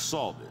you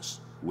saw this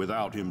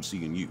without him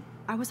seeing you.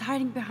 I was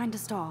hiding behind a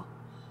stall.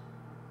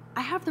 I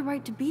have the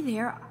right to be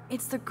there.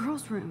 It's the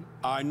girls' room.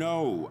 I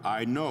know.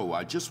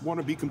 I just want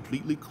to be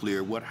completely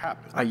clear what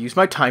happened. I used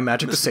my time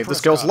magic to Mr. save this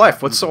Prescott girl's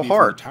life. What's happens so to be from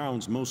hard? the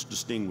town's most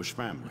distinguished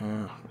family,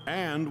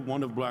 and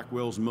one of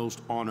Blackwell's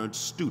most honored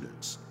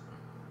students.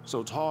 So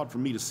it's hard for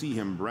me to see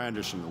him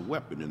brandishing a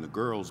weapon in the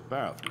girls'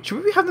 bathroom. Should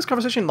we be having this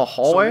conversation in the So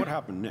hallway? what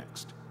happened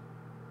next?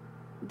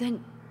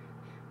 Then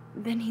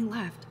he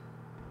left.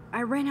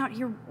 I ran out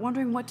here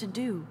wondering what to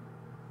do.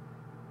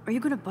 Are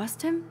you gonna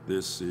bust him?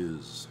 This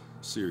is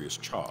a serious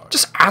charge.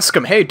 Just ask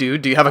him, hey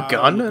dude, do you have a I'll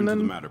gun? look And into the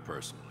then... matter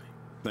personally.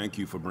 Thank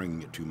you for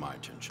bringing it to my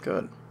attention.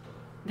 Good.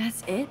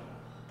 That's it?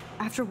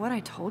 After what I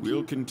told We'll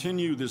you?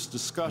 continue this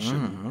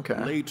discussion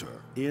okay. later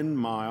in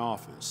my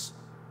office.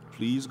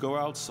 Please go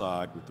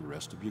outside with the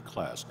rest of your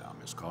class now,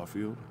 Miss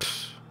Caulfield.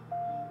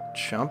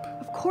 Chump.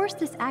 Of course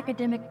this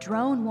academic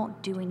drone won't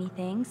do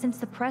anything since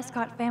the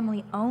Prescott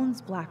family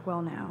owns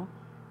Blackwell now.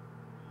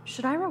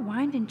 Should I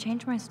rewind and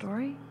change my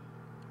story?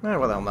 Eh,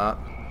 well, the hell not.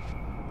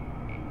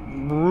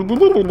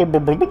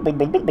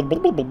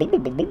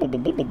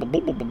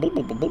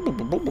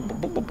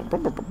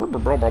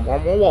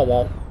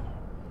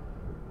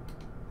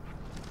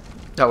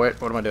 Oh,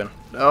 wait, what am I doing?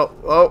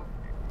 Oh,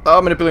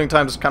 manipulating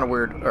time is kind of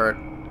weird. Alright.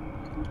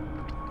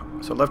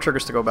 So left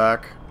triggers to go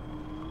back.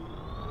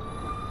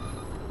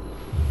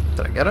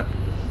 Did I get it?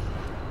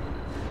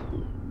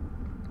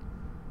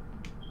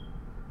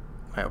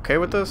 Am I okay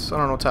with this? I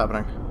don't know what's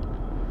happening.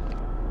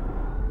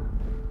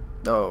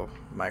 Oh,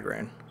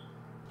 migraine.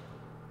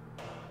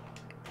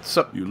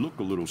 So, You look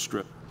a little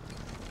stressed.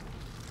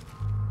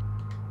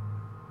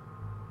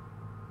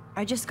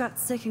 I just got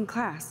sick in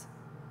class.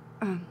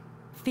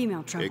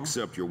 Female trouble.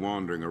 Except you're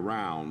wandering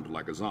around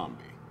like a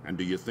zombie. And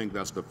do you think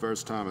that's the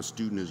first time a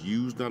student has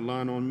used that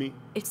line on me?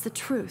 It's the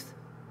truth.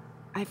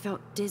 I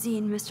felt dizzy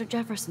in Mr.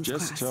 Jefferson's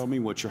Just class. tell me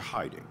what you're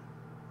hiding.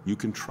 You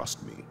can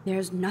trust me.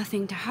 There's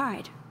nothing to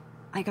hide.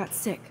 I got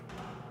sick.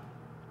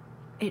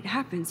 It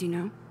happens, you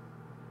know.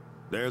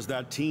 There's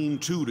that Team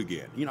Toot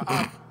again. You know,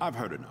 I've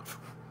heard enough.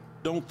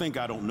 Don't think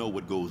I don't know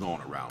what goes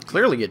on around here.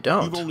 clearly you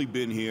don't. You've only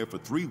been here for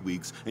 3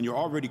 weeks, and you're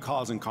already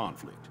causing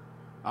conflict.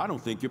 I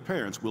don't think your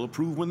parents will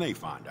approve when they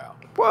find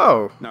out.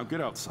 Whoa. Now get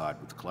outside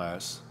with the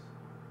class.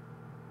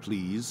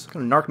 Please.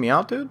 Gonna narc me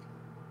out, dude?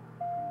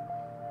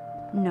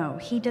 No,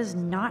 he does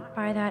not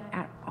buy that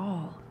at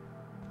all.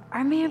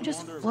 I may have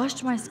just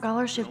flushed my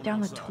scholarship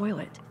down the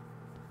toilet.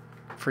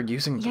 For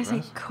using the Yes, I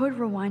rest? could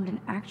rewind and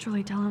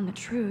actually tell him the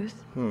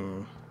truth.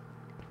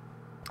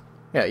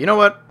 Yeah, you know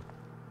what?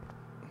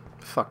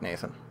 Fuck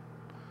Nathan.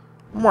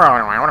 Is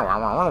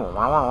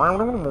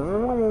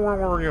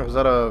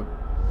that a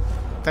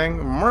thing?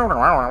 Can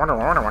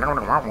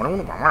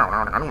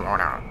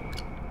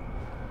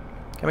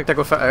I make that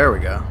go fast? There we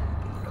go.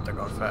 Got that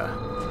going fast.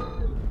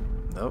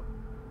 Nope.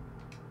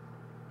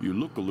 You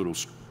look a little...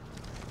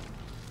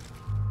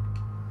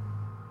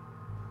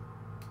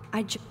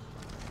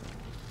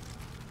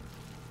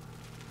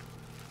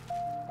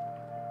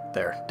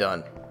 There,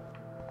 done.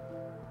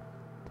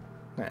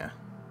 Yeah.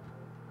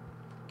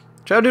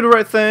 Try to do the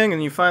right thing,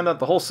 and you find out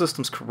the whole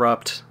system's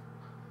corrupt.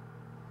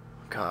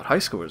 God, high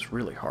school is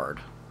really hard.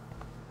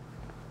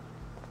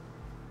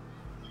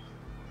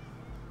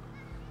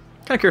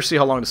 Kind of curious to see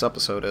how long this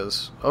episode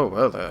is. Oh,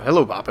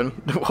 hello, Boppin.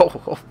 Whoa,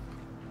 whoa.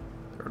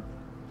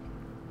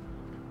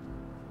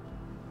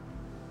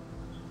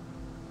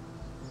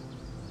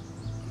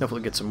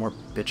 Hopefully get some more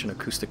bitchin'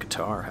 acoustic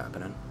guitar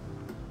happening.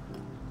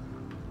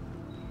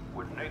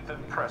 Would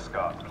Nathan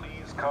Prescott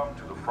please come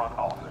to the front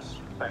office?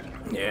 Thank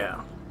you.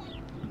 Yeah.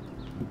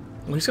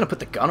 Well, he's gonna put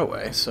the gun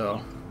away,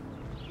 so...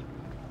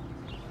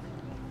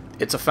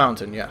 It's a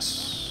fountain,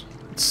 yes.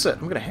 Let's sit.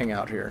 I'm gonna hang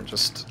out here and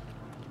just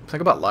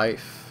think about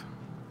life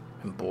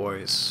and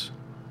boys.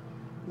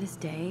 This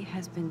day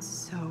has been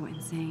so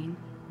insane.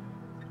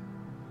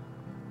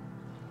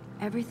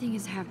 Everything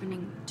is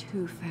happening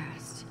too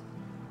fast.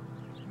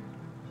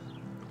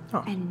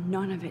 Oh. And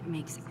none of it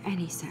makes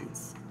any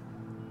sense.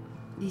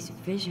 These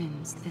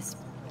visions, this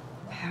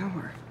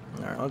power.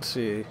 Alright, let's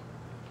see.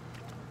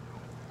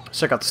 Let's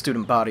check out the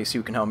student body, see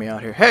who can help me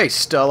out here. Hey,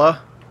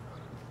 Stella!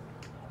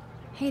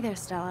 Hey there,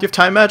 Stella. Do you have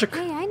time magic?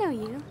 Hey, I know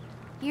you.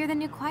 You're the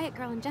new quiet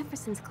girl in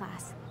Jefferson's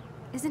class.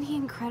 Isn't he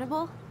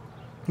incredible?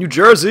 New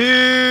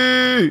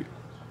Jersey!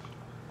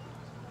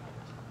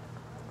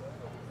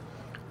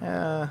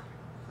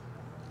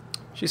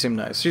 She seemed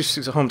nice.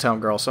 She's a hometown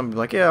girl, so I'm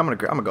like, yeah, I'm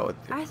gonna go with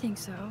you. I think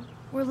so.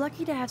 We're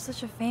lucky to have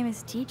such a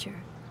famous teacher.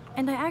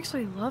 And I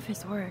actually love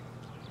his work.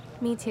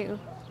 Me too.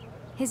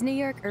 His New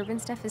York urban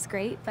stuff is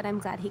great, but I'm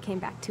glad he came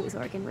back to his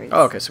Oregon roots.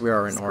 Oh, okay, so we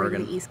are in Screw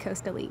Oregon. the East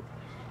Coast elite.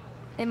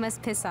 It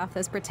must piss off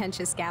those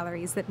pretentious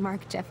galleries that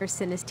Mark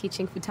Jefferson is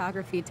teaching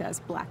photography to us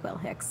Blackwell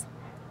Hicks.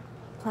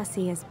 Plus,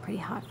 he is pretty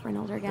hot for an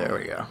older guy. There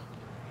we go.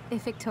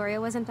 If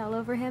Victoria wasn't all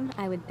over him,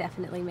 I would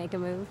definitely make a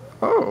move.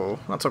 Oh,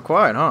 not so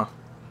quiet, huh?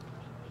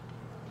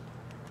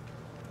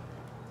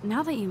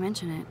 Now that you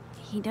mention it,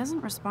 he doesn't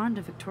respond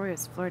to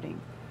Victoria's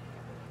flirting.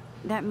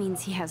 That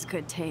means he has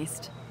good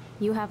taste.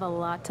 You have a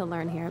lot to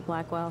learn here at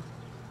Blackwell.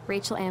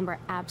 Rachel Amber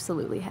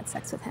absolutely had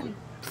sex with him.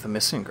 The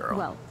missing girl.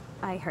 Well,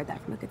 I heard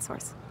that from a good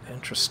source.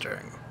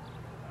 Interesting.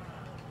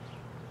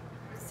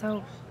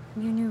 So,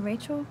 you knew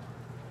Rachel?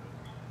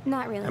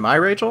 Not really. Am I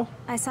Rachel?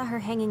 I saw her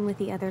hanging with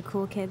the other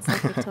cool kids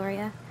like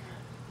Victoria.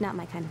 Not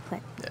my kind of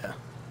clique. Yeah.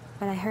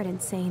 But I heard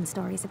insane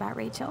stories about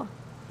Rachel.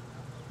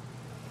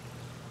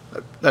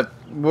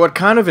 What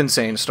kind of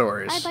insane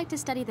stories? I'd like to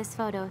study this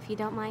photo if you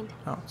don't mind.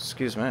 Oh,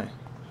 excuse me.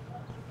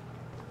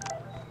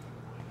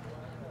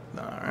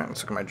 Alright,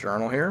 let's look at my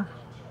journal here.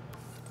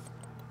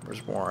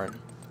 Where's Warren?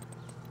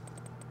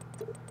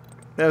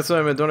 Yeah,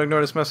 Simon, don't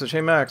ignore this message.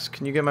 Hey, Max,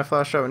 can you get my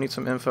flash drive? I need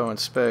some info in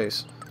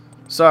space.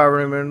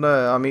 Sorry,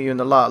 I'll meet you in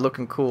the lot.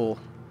 Looking cool.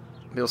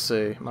 You'll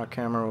see. My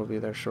camera will be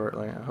there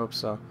shortly. I hope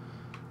so.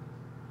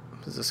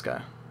 Who's this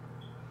guy?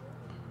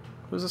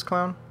 Who's this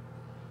clown?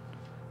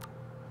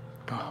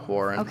 Oh,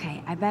 Warren.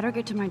 Okay, I better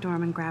get to my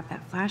dorm and grab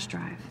that flash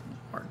drive.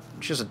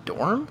 She has a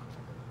dorm?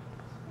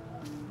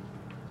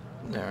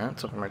 Alright,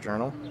 it's up in my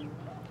journal.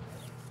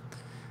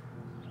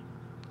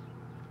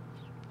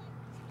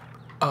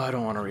 Oh, I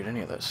don't want to read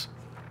any of this.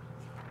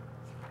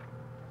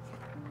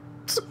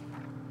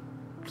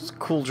 It's a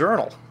cool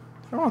journal.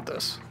 I want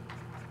this.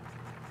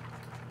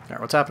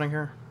 Alright, what's happening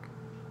here?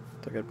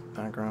 Take a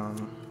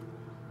background.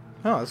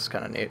 Oh, this is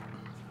kind of neat.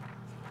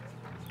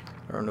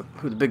 I don't know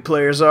who the big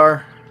players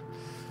are.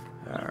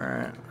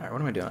 Alright, what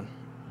am I doing?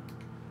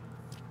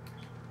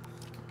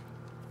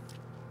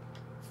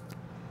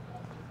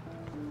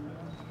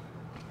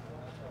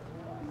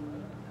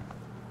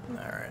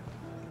 Alright.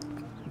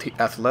 The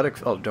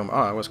athletic... Oh, dome. Oh,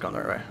 I was going the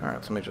right way.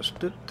 Alright, let me just...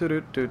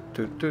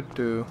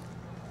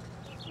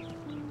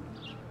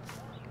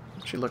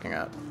 What's she looking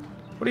at?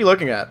 What are you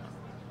looking at?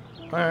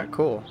 Alright,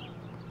 cool.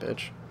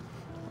 Bitch.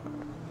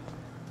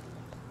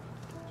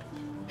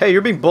 Hey,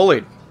 you're being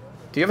bullied.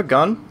 Do you have a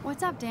gun?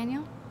 What's up,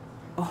 Daniel?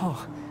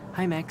 Oh,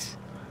 hi, Max.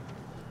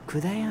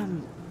 Could I,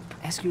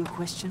 ask you a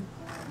question?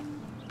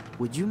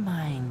 Would you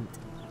mind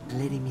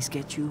letting me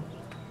sketch you?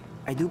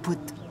 I do put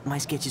my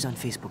sketches on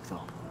Facebook,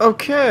 though.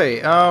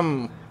 Okay,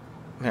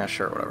 yeah,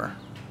 sure, whatever.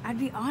 I'd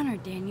be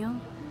honored, Daniel.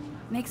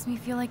 Makes me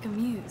feel like a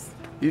muse.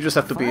 You just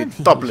have to be Funny,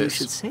 topless. You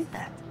should say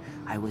that.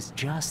 I was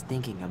just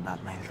thinking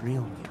about my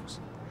real muse.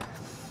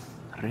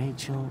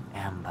 Rachel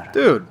Amber.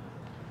 Dude.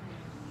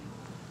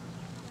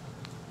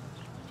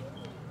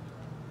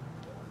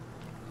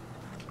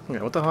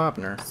 Yeah, what the hell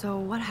happened to her? So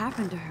what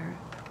happened to her?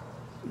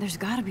 There's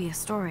gotta be a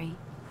story.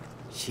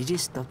 She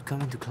just stopped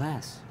coming to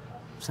class.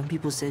 Some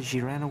people said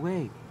she ran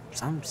away.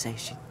 Some say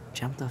she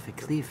jumped off a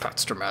cliff.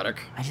 That's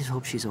dramatic. I just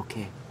hope she's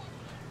okay.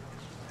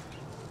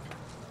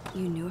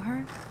 You knew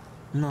her?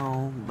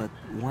 No, but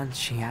once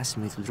she asked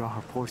me to draw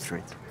her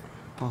portrait.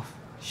 Oh,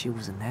 she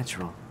was a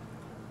natural.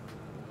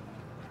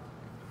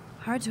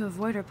 Hard to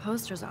avoid her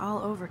posters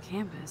all over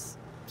campus.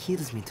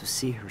 Kills me to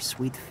see her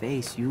sweet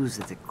face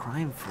used as a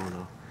crime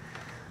photo.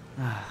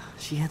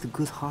 She had a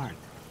good heart.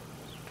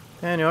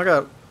 Daniel, I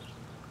got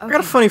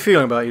a funny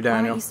feeling about you, Why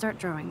Daniel. don't you start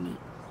drawing me?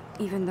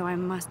 Even though I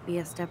must be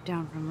a step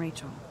down from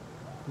Rachel.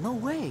 No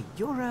way,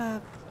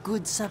 you're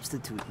good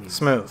substitute means.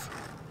 Smooth.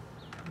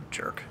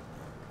 Jerk.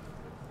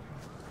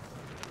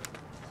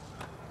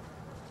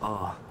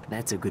 Oh,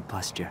 that's a good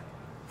posture.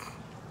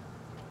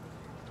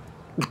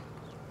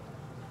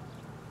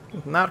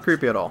 Not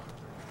creepy at all.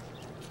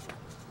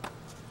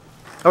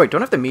 Oh wait,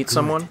 don't I have to meet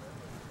someone?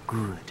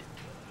 Good.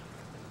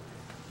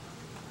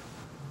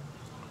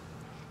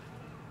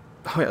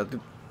 Oh yeah, the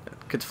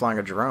kid's flying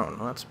a drone.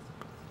 Well, that's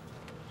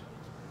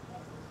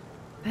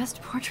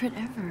Best portrait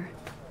ever.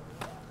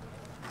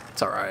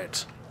 it's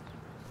alright.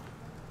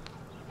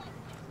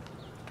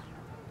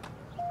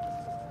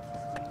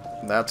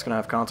 That's gonna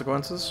have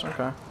consequences?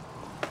 Okay.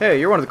 Hey,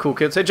 you're one of the cool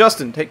kids. Hey,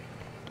 Justin. Hey,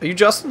 are you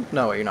Justin?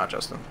 No, wait, you're not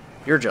Justin.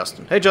 You're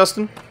Justin. Hey,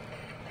 Justin.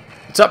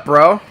 What's up,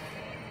 bro?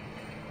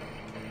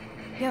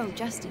 Yo,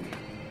 Justin.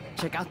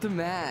 Check out the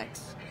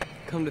Max.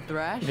 Come to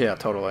thrash? Yeah,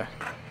 totally.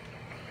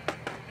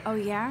 Oh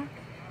yeah?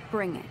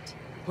 Bring it.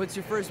 What's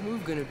your first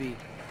move gonna be?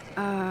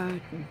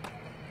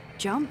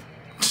 Jump?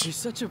 You're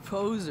such a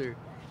poser.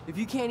 If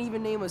you can't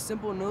even name a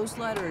simple nose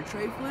slide or a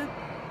tray flip,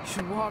 you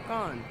should walk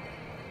on.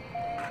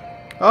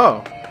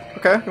 Oh,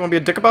 okay. You wanna be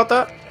a dick about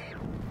that?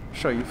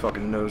 Show you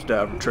fucking nose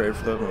dive and trade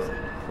flip or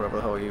whatever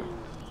the hell you.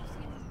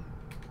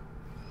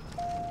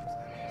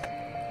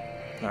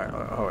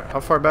 Alright, oh wait, how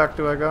far back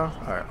do I go?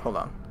 Alright, hold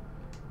on.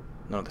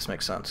 No, this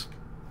makes sense.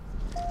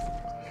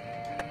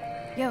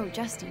 Yo,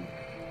 Justin.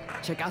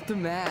 Check out the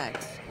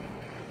Max.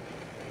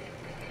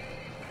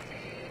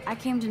 I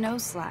came to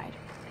nose slide,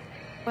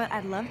 but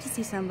I'd love to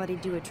see somebody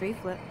do a tree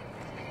flip.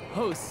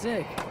 Oh,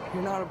 sick.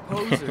 You're not a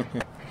poser.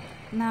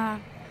 Nah,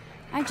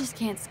 I just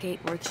can't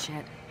skate worth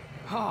shit.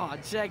 Oh,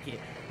 check it.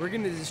 We're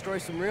gonna destroy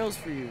some rails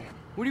for you.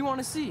 What do you want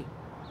to see?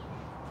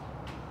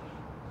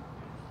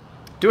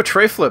 Do a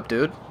tray flip,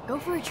 dude. Go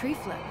for a tree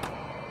flip.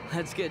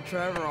 Let's get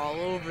Trevor all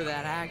over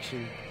that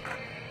action.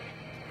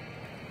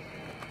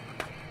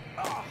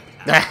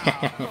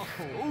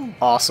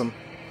 Awesome.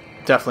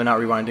 Definitely not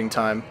rewinding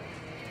time.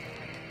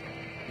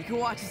 You can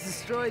watch us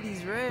destroy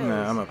these rails.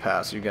 Nah, I'm gonna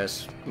pass. You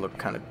guys look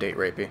kind of date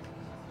rapey.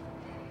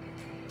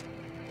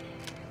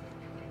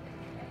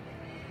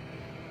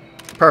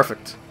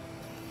 Perfect.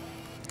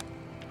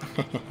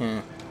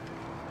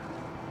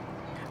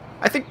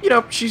 I think, you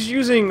know, she's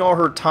using all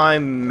her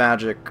time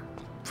magic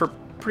for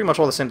pretty much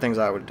all the same things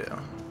I would do.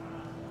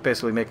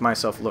 Basically make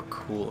myself look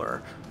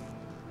cooler.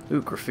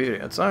 Ooh, graffiti.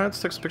 It's alright,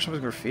 let's take some pictures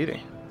of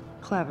graffiti.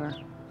 Clever.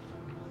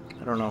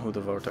 I don't know who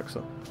the Vortex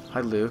is.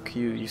 Hi, Luke.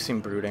 You seem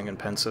brooding and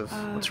pensive.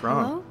 What's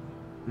wrong? Hello?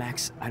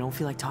 Max, I don't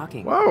feel like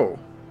talking. Whoa!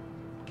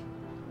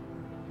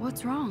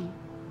 What's wrong?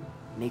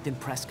 Nathan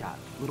Prescott,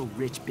 little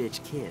rich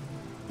bitch kid.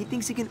 He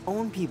thinks he can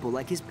own people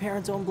like his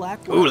parents own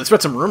Blackwood. Ooh, let's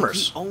spread some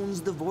rumors. He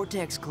owns the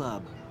Vortex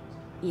Club.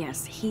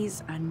 Yes,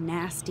 he's a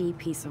nasty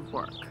piece of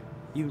work.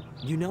 You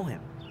know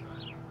him.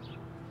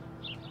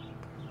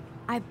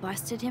 I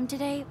busted him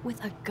today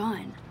with a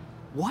gun.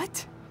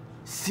 What?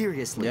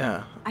 Seriously?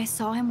 Yeah. I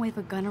saw him wave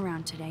a gun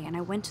around today, and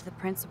I went to the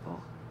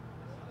principal.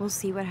 We'll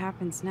see what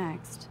happens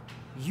next.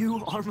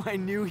 You are my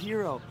new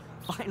hero.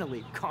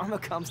 Finally, karma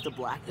comes to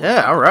Blackwood.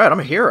 Yeah, alright, I'm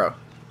a hero.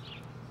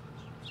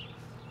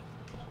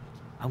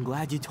 I'm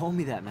glad you told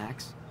me that,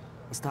 Max.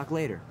 Let's talk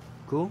later.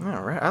 Cool?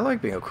 Alright, I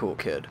like being a cool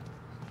kid.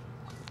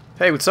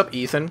 Hey, what's up,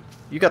 Ethan?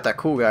 You got that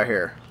cool guy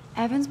here.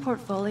 Evan's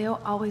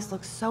portfolio always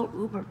looks so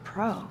uber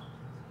pro.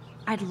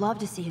 I'd love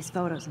to see his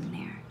photos in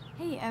there.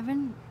 Hey,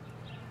 Evan.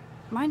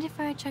 Mind if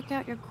I check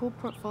out your cool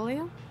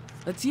portfolio?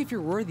 Let's see if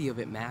you're worthy of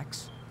it,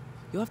 Max.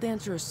 You'll have to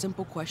answer a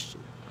simple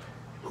question.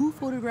 Who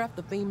photographed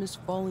the famous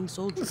falling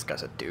soldier? This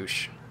guy's a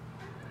douche.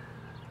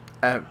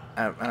 I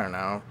don't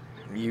know.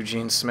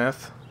 Eugene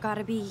Smith?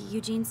 Gotta be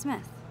Eugene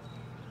Smith.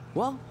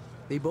 Well,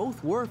 they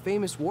both were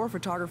famous war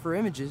photographer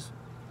images,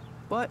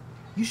 but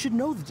you should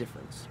know the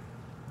difference.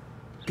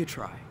 Good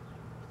try.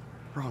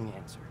 Wrong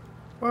answer.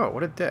 Whoa,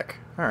 what a dick.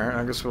 Alright,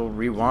 I guess we'll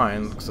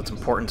rewind, because it's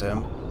important to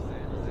him.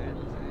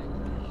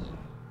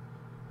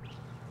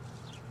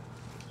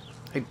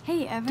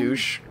 Hey, Evan.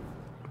 Douche.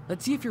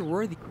 Let's see if you're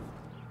worthy.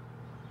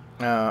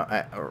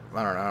 I don't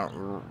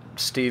know.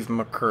 Steve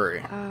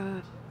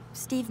McCurry.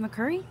 Steve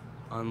McCurry?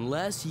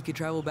 Unless he could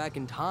travel back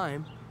in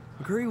time.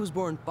 McCurry was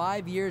born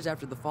 5 years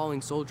after the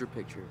falling soldier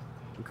picture.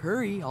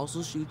 McCurry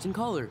also shoots in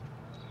color.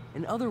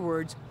 In other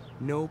words,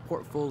 no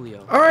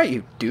portfolio. Alright,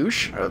 you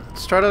douche.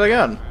 Let's try that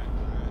again.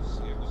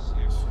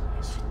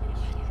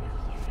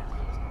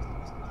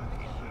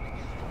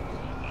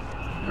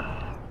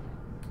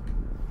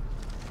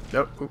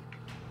 Nope. Oop.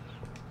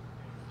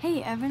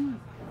 Hey,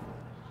 Evan.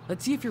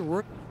 Let's see if you're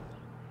worth.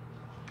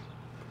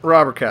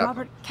 Robert Cap.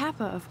 Robert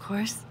Capa, of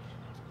course.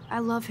 I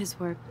love his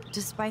work,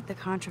 despite the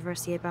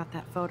controversy about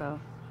that photo.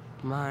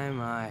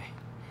 My.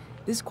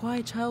 This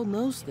quiet child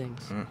knows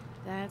things.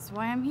 That's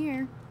why I'm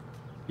here.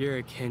 You're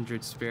a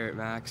kindred spirit,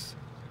 Max.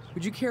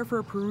 Would you care for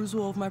a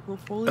perusal of my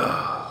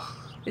portfolio?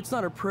 It's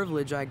not a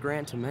privilege I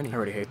grant to many. I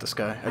already hate this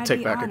guy. I I'd take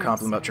be back a honored,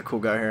 compliment about sir. your cool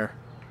guy here.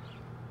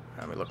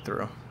 Let me look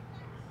through.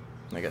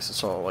 I guess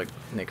it's all like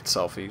naked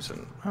selfies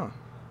and oh.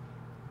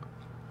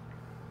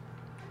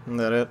 Isn't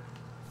that it?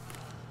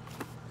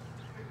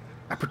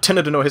 I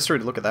pretended to know history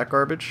to look at that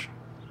garbage.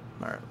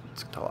 Alright,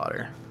 let's get the hell out of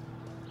here.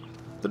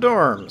 The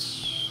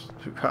dorms!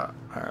 Alright,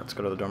 let's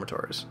go to the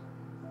dormitories.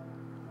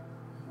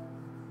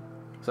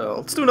 So,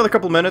 let's do another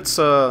couple minutes,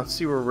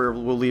 see where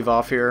we'll leave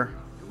off here.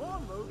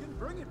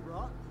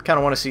 Kind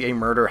of want to see a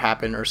murder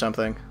happen or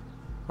something.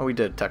 Well, we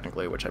did,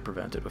 technically, which I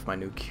prevented with my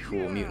new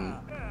cool mutant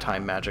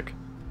time magic.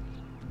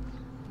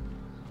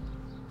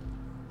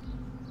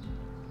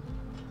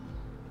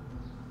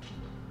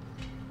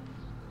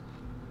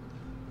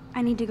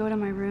 I need to go to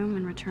my room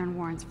and return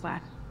Warren's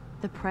flat.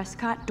 The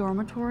Prescott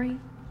dormitory?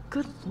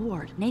 Good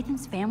lord,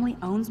 Nathan's family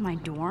owns my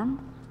dorm?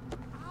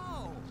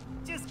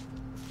 Hey,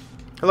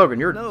 Logan,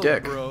 you're a No,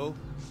 dick. bro.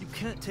 You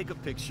can't take a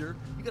picture.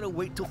 You gotta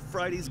wait till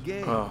Friday's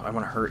game. Oh, I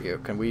want to hurt you.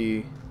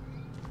 Can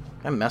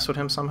I mess with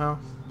him somehow?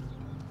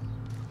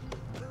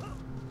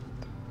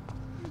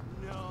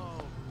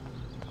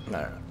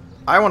 No.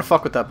 I want to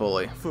fuck with that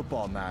bully.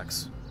 Football,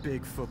 Max.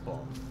 Big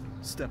football.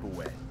 Step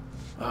away.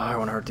 Oh, I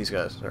want to hurt these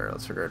guys. Alright,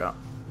 let's figure it out.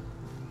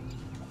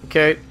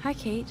 Kate. Hi,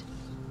 Kate.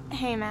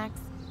 Hey, Max.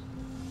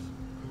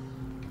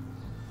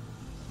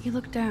 You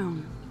look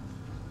down.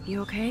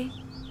 You okay?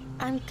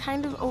 I'm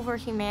kind of over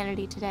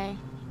humanity today.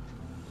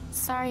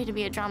 Sorry to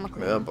be a drama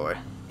queen. Oh boy.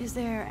 Is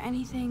there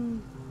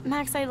anything...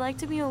 Max, I'd like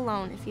to be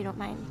alone if you don't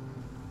mind.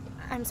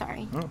 I'm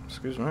sorry. Oh,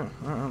 excuse me.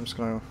 I'm just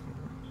gonna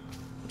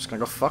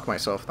go fuck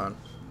myself then.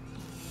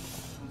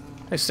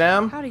 Hey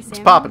Sam. Howdy, What's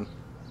Samuel. poppin'?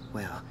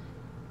 Well,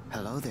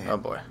 hello there. Oh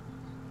boy.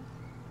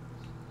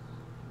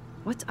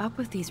 What's up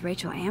with these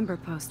Rachel Amber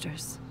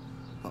posters?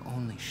 Well,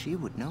 only she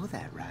would know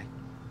that, right?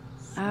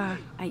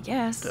 I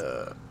guess.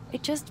 Duh.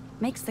 It just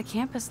makes the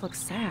campus look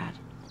sad.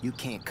 You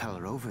can't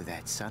color over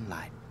that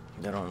sunlight.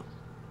 I don't...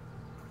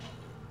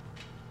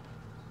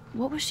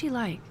 What was she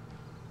like?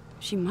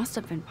 She must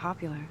have been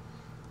popular.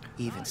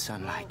 Even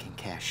sunlight can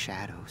cast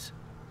shadows.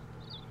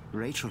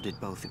 Rachel did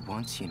both at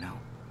once, you know.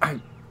 I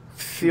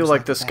feel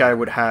like this guy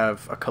would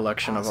have a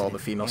collection of all the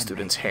female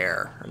students'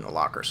 hair in the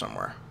locker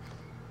somewhere.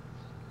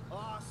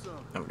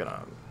 I'm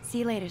gonna... See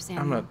you later,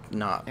 Samuel. I'm gonna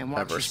not And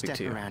watch ever your speak step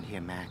to you. around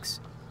here,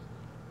 Max.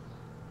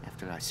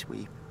 After I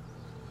sweep,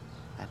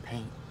 I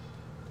paint.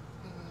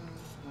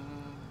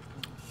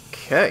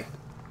 Okay.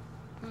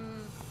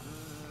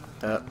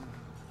 That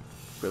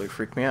really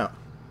freaked me out.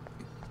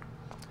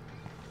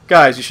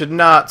 Guys, you should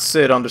not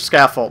sit under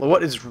scaffold.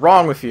 What is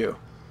wrong with you?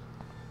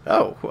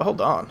 Oh, well,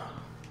 hold on.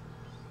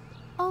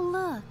 Oh,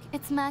 look,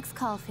 it's Max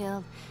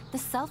Caulfield, the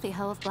selfie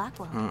hoe of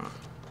Blackwell.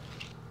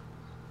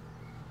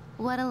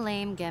 What a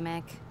lame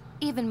gimmick.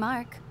 Even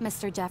Mark,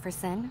 Mr.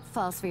 Jefferson,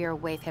 falls for your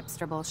waif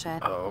hipster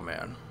bullshit. Oh,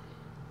 man.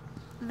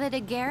 The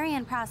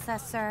Daguerrean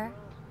process, sir.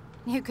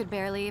 You could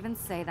barely even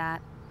say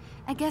that.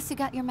 I guess you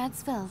got your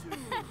meds filled.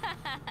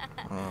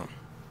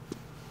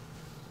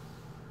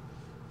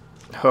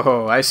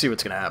 Oh, I see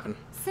what's gonna happen.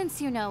 Since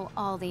you know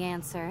all the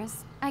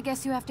answers, I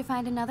guess you have to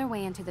find another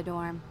way into the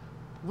dorm.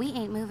 We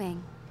ain't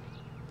moving.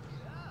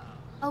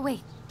 Oh,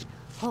 wait.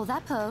 Hold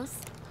that pose.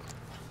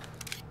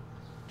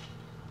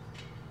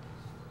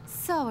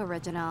 So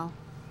original.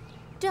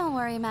 Don't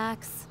worry,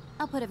 Max.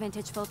 I'll put a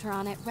vintage filter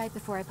on it right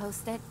before I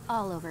post it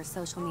all over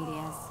social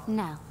medias.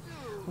 Now,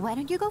 why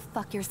don't you go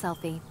fuck your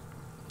selfie?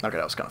 Okay,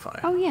 that was kind of funny.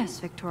 Oh yes,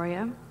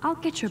 Victoria. I'll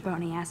get your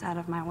bony ass out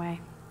of my way.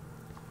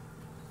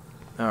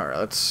 Alright,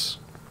 let's...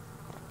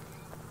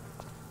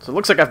 So it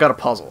looks like I've got a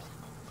puzzle.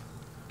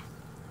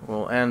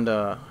 We'll end,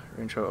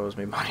 Intro owes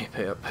me money,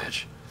 pay up,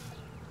 bitch.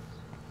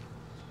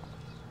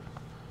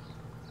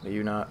 Are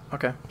you not?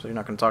 Okay, so you're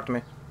not gonna talk to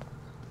me?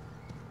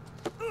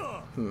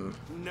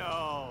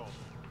 No.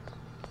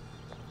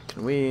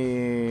 Can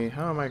we...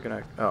 How am I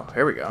gonna... Oh,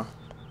 here we go.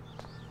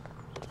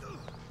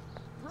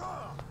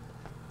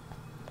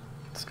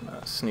 Just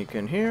gonna sneak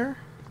in here.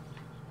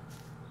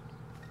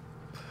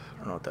 I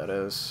don't know what that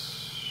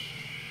is.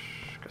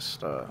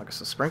 I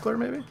guess a sprinkler,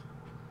 maybe?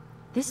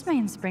 This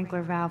main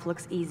sprinkler valve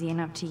looks easy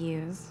enough to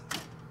use.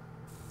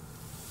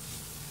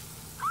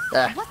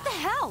 Ah. What the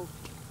hell?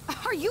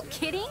 Are you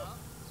kidding?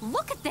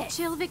 Look at this!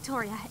 Chill,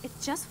 Victoria.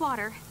 It's just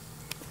water.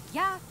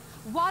 Yeah,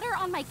 water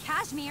on my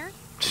cashmere.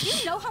 Do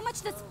you know how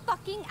much this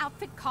fucking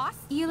outfit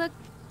costs? You look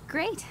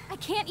great. I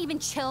can't even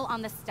chill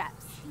on the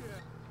steps.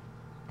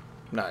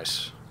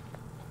 Nice.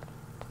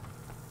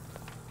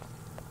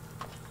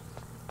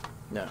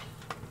 No.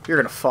 You're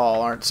gonna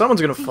fall, aren't...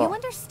 Someone's gonna Do fall. you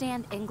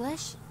understand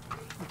English?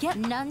 Get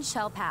none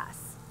shall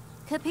pass.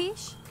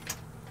 Capiche?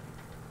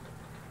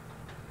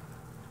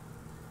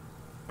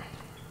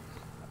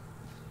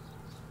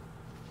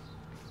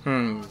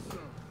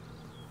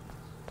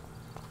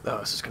 Oh,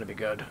 this is gonna be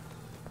good.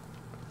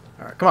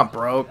 Alright, come on,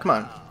 bro. Come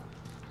on.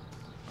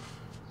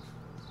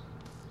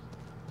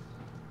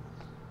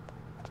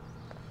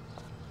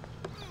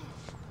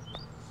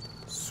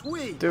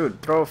 Sweet.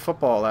 Dude, throw a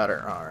football at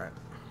her. Alright.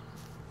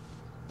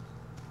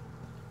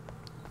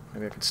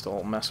 Maybe I could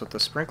still mess with the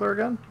sprinkler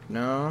again?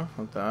 No,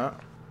 not that.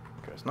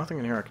 Okay, there's nothing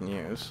in here I can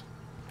use.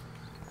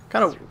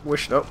 Kind of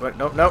wish... Oh, wait,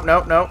 no, no,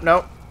 no, no,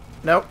 no.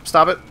 No,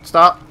 stop it.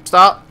 Stop.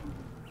 Stop.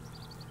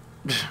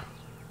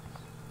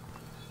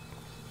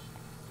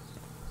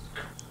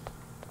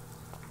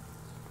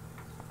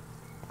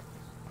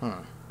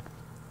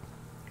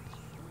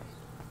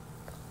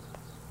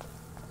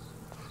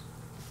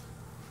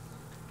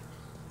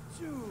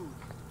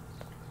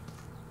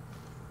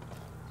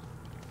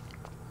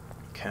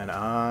 Can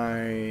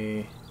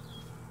I...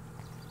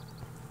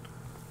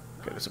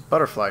 Okay, there's a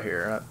butterfly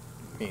here. That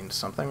means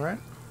something, right?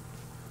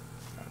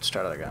 Let's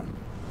try that again.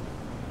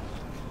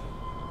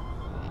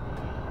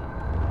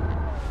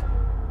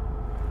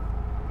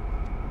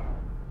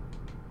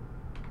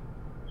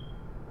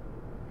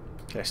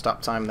 Okay,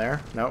 stop time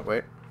there. No,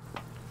 wait.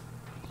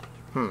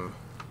 Come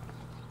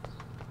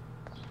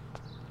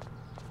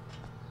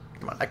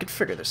on, I could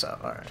figure this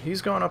out. Alright,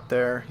 he's going up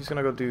there. He's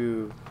gonna go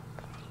do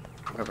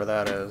whatever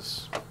that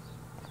is.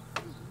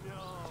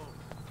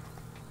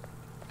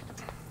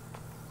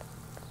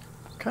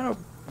 Kind of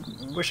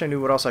wish I knew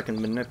what else I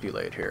can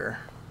manipulate here.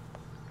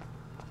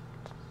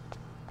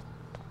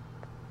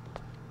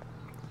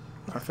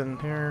 Nothing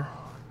here.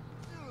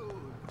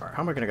 Alright,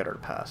 how am I gonna get her to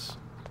pass?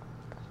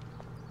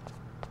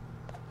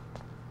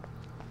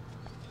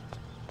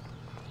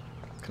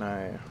 Can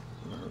I...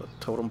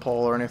 totem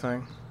pole or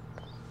anything?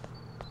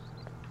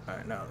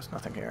 Alright, no, there's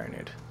nothing here I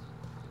need.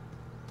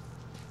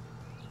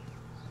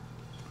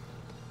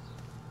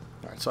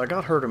 Alright, so I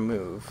got her to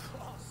move.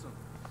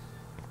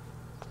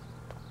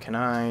 Can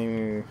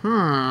I...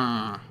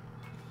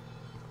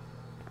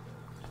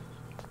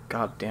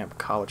 Goddamn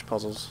college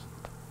puzzles.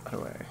 How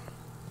do I...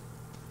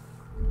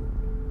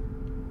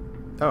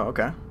 Oh,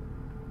 okay.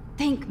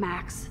 Think,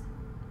 Max.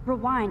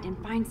 Rewind and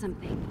find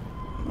something.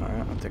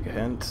 Alright, I'll take a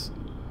hint.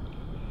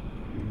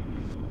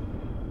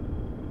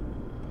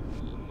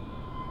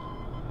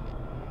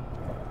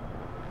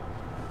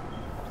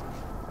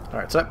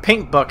 Alright, so that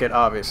paint bucket,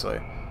 obviously,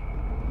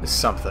 is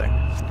something.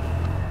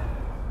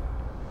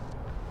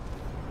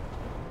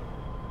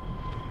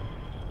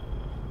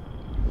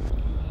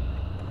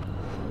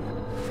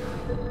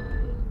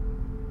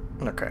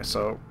 Okay,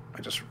 so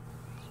I just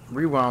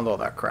rewound all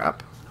that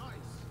crap.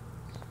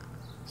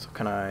 So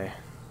can I...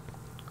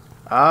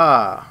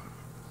 Ah!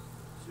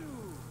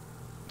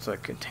 So I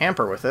could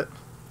tamper with it.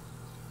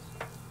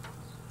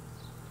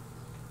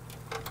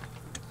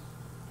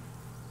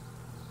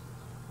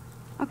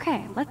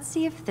 Okay, let's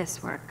see if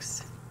this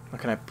works.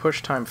 Can I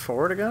push time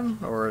forward again?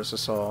 Or is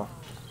this all...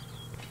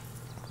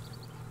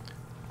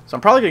 So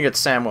I'm probably going to get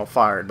Samuel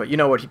fired, but you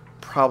know what? He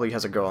probably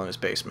has a girl in his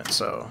basement,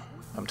 so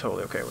I'm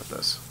totally okay with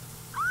this.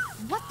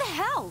 What the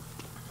hell?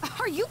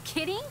 Are you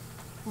kidding?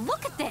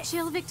 Look at this!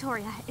 Chill,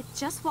 Victoria. It's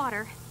just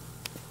water.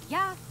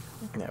 Yeah.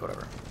 Yeah,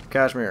 whatever.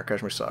 Cashmere.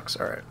 Cashmere sucks.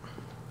 Alright.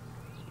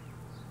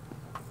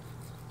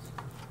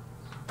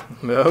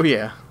 Oh,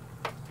 yeah.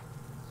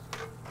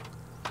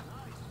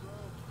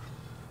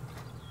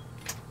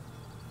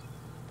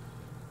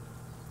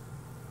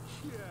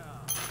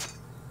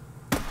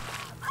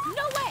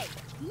 No way!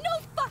 No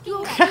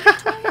fucking way!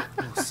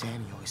 Oh,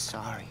 Samuel is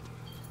sorry.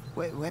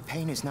 Wet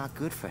paint is not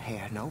good for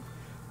hair, nope.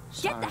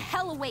 Sorry. Get the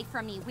hell away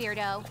from me,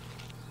 weirdo!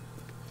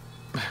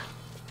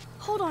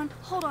 Hold on.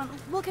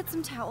 We'll get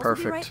some towels.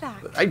 Perfect. We'll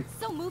be right back.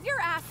 So move your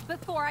ass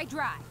before I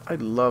dry. I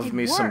love It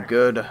me some worked.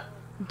 good...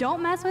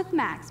 Don't mess with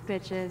Max,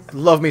 bitches.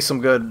 Love me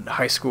some good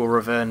high school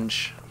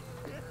revenge.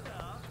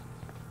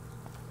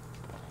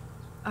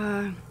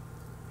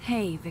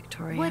 Hey,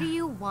 Victoria. What do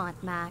you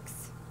want,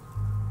 Max?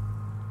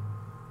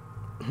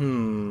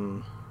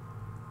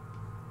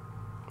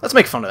 Let's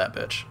make fun of that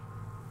bitch.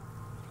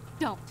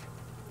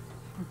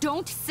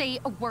 Don't say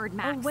a word,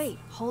 Max. Oh, wait.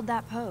 Hold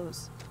that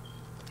pose.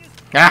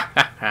 Ha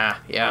ha ha,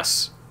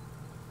 yes.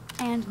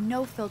 And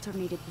no filter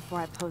needed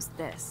before I post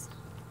this.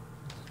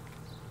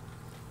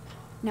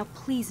 Now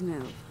please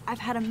move. I've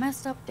had a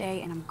messed up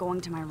day and I'm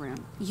going to my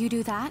room. You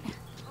do that?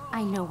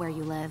 I know where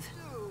you live.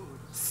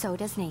 So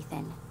does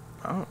Nathan.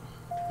 Oh.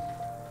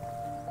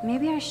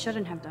 Maybe I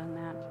shouldn't have done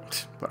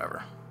that.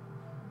 Whatever.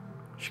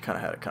 She kind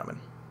of had it coming.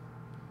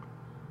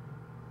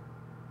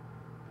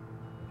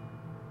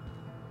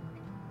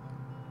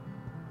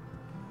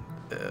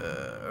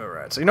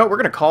 Alright, so you know what? We're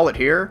going to call it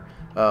here.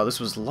 This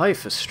was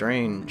Life is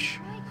Strange.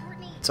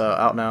 It's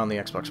out now on the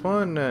Xbox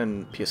One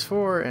and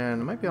PS4,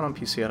 and it might be out on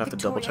PC. I'd have to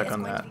double check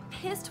on that.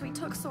 Pissed we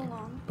took so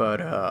long. But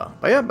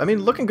yeah, I mean,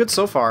 looking good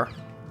so far.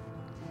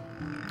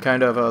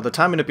 Kind of, the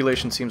time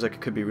manipulation seems like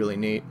it could be really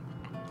neat.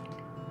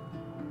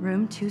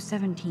 Room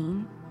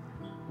 217?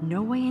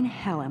 No way in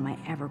hell am I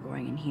ever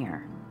going in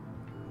here.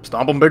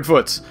 Stomp 'em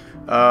Bigfoots.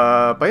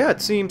 But yeah,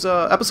 it seems,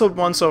 episode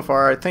 1 so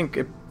far, I think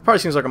it probably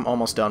seems like I'm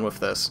almost done with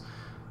this.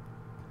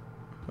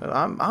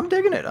 I'm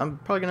digging it. I'm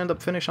probably gonna end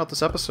up finishing out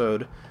this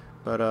episode.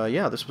 But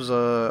yeah, this was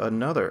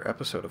another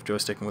episode of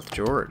Joystickin with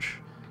George.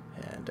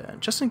 And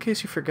just in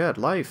case you forget,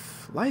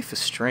 life is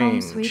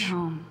strange. Home sweet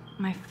home.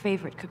 My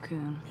favorite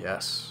cocoon.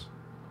 Yes.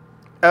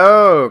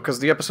 Oh, because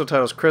the episode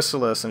title is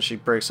Chrysalis, and she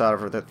breaks out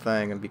of her that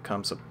thing and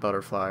becomes a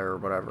butterfly or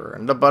whatever.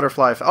 And the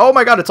butterfly... Oh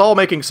my god, it's all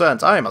making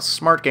sense. I am a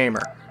smart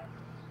gamer.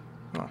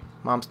 Oh,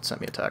 Mom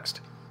sent me a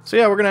text. So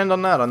yeah, we're going to end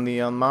on that, on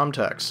the Mom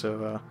text.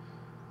 So,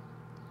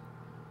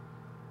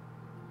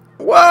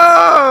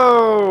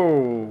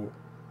 Whoa!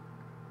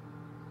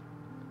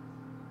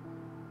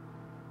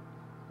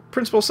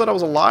 Principal said I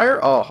was a liar?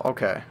 Oh,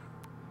 okay.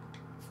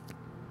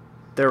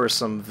 there was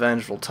some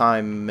vengeful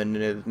time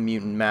and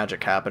mutant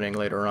magic happening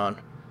later on.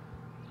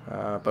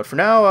 But for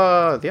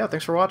now, yeah,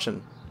 thanks for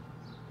watching.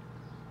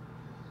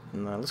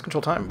 And, let's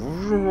control time.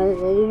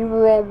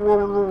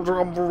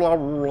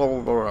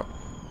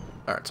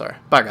 Alright, sorry.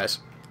 Bye, guys.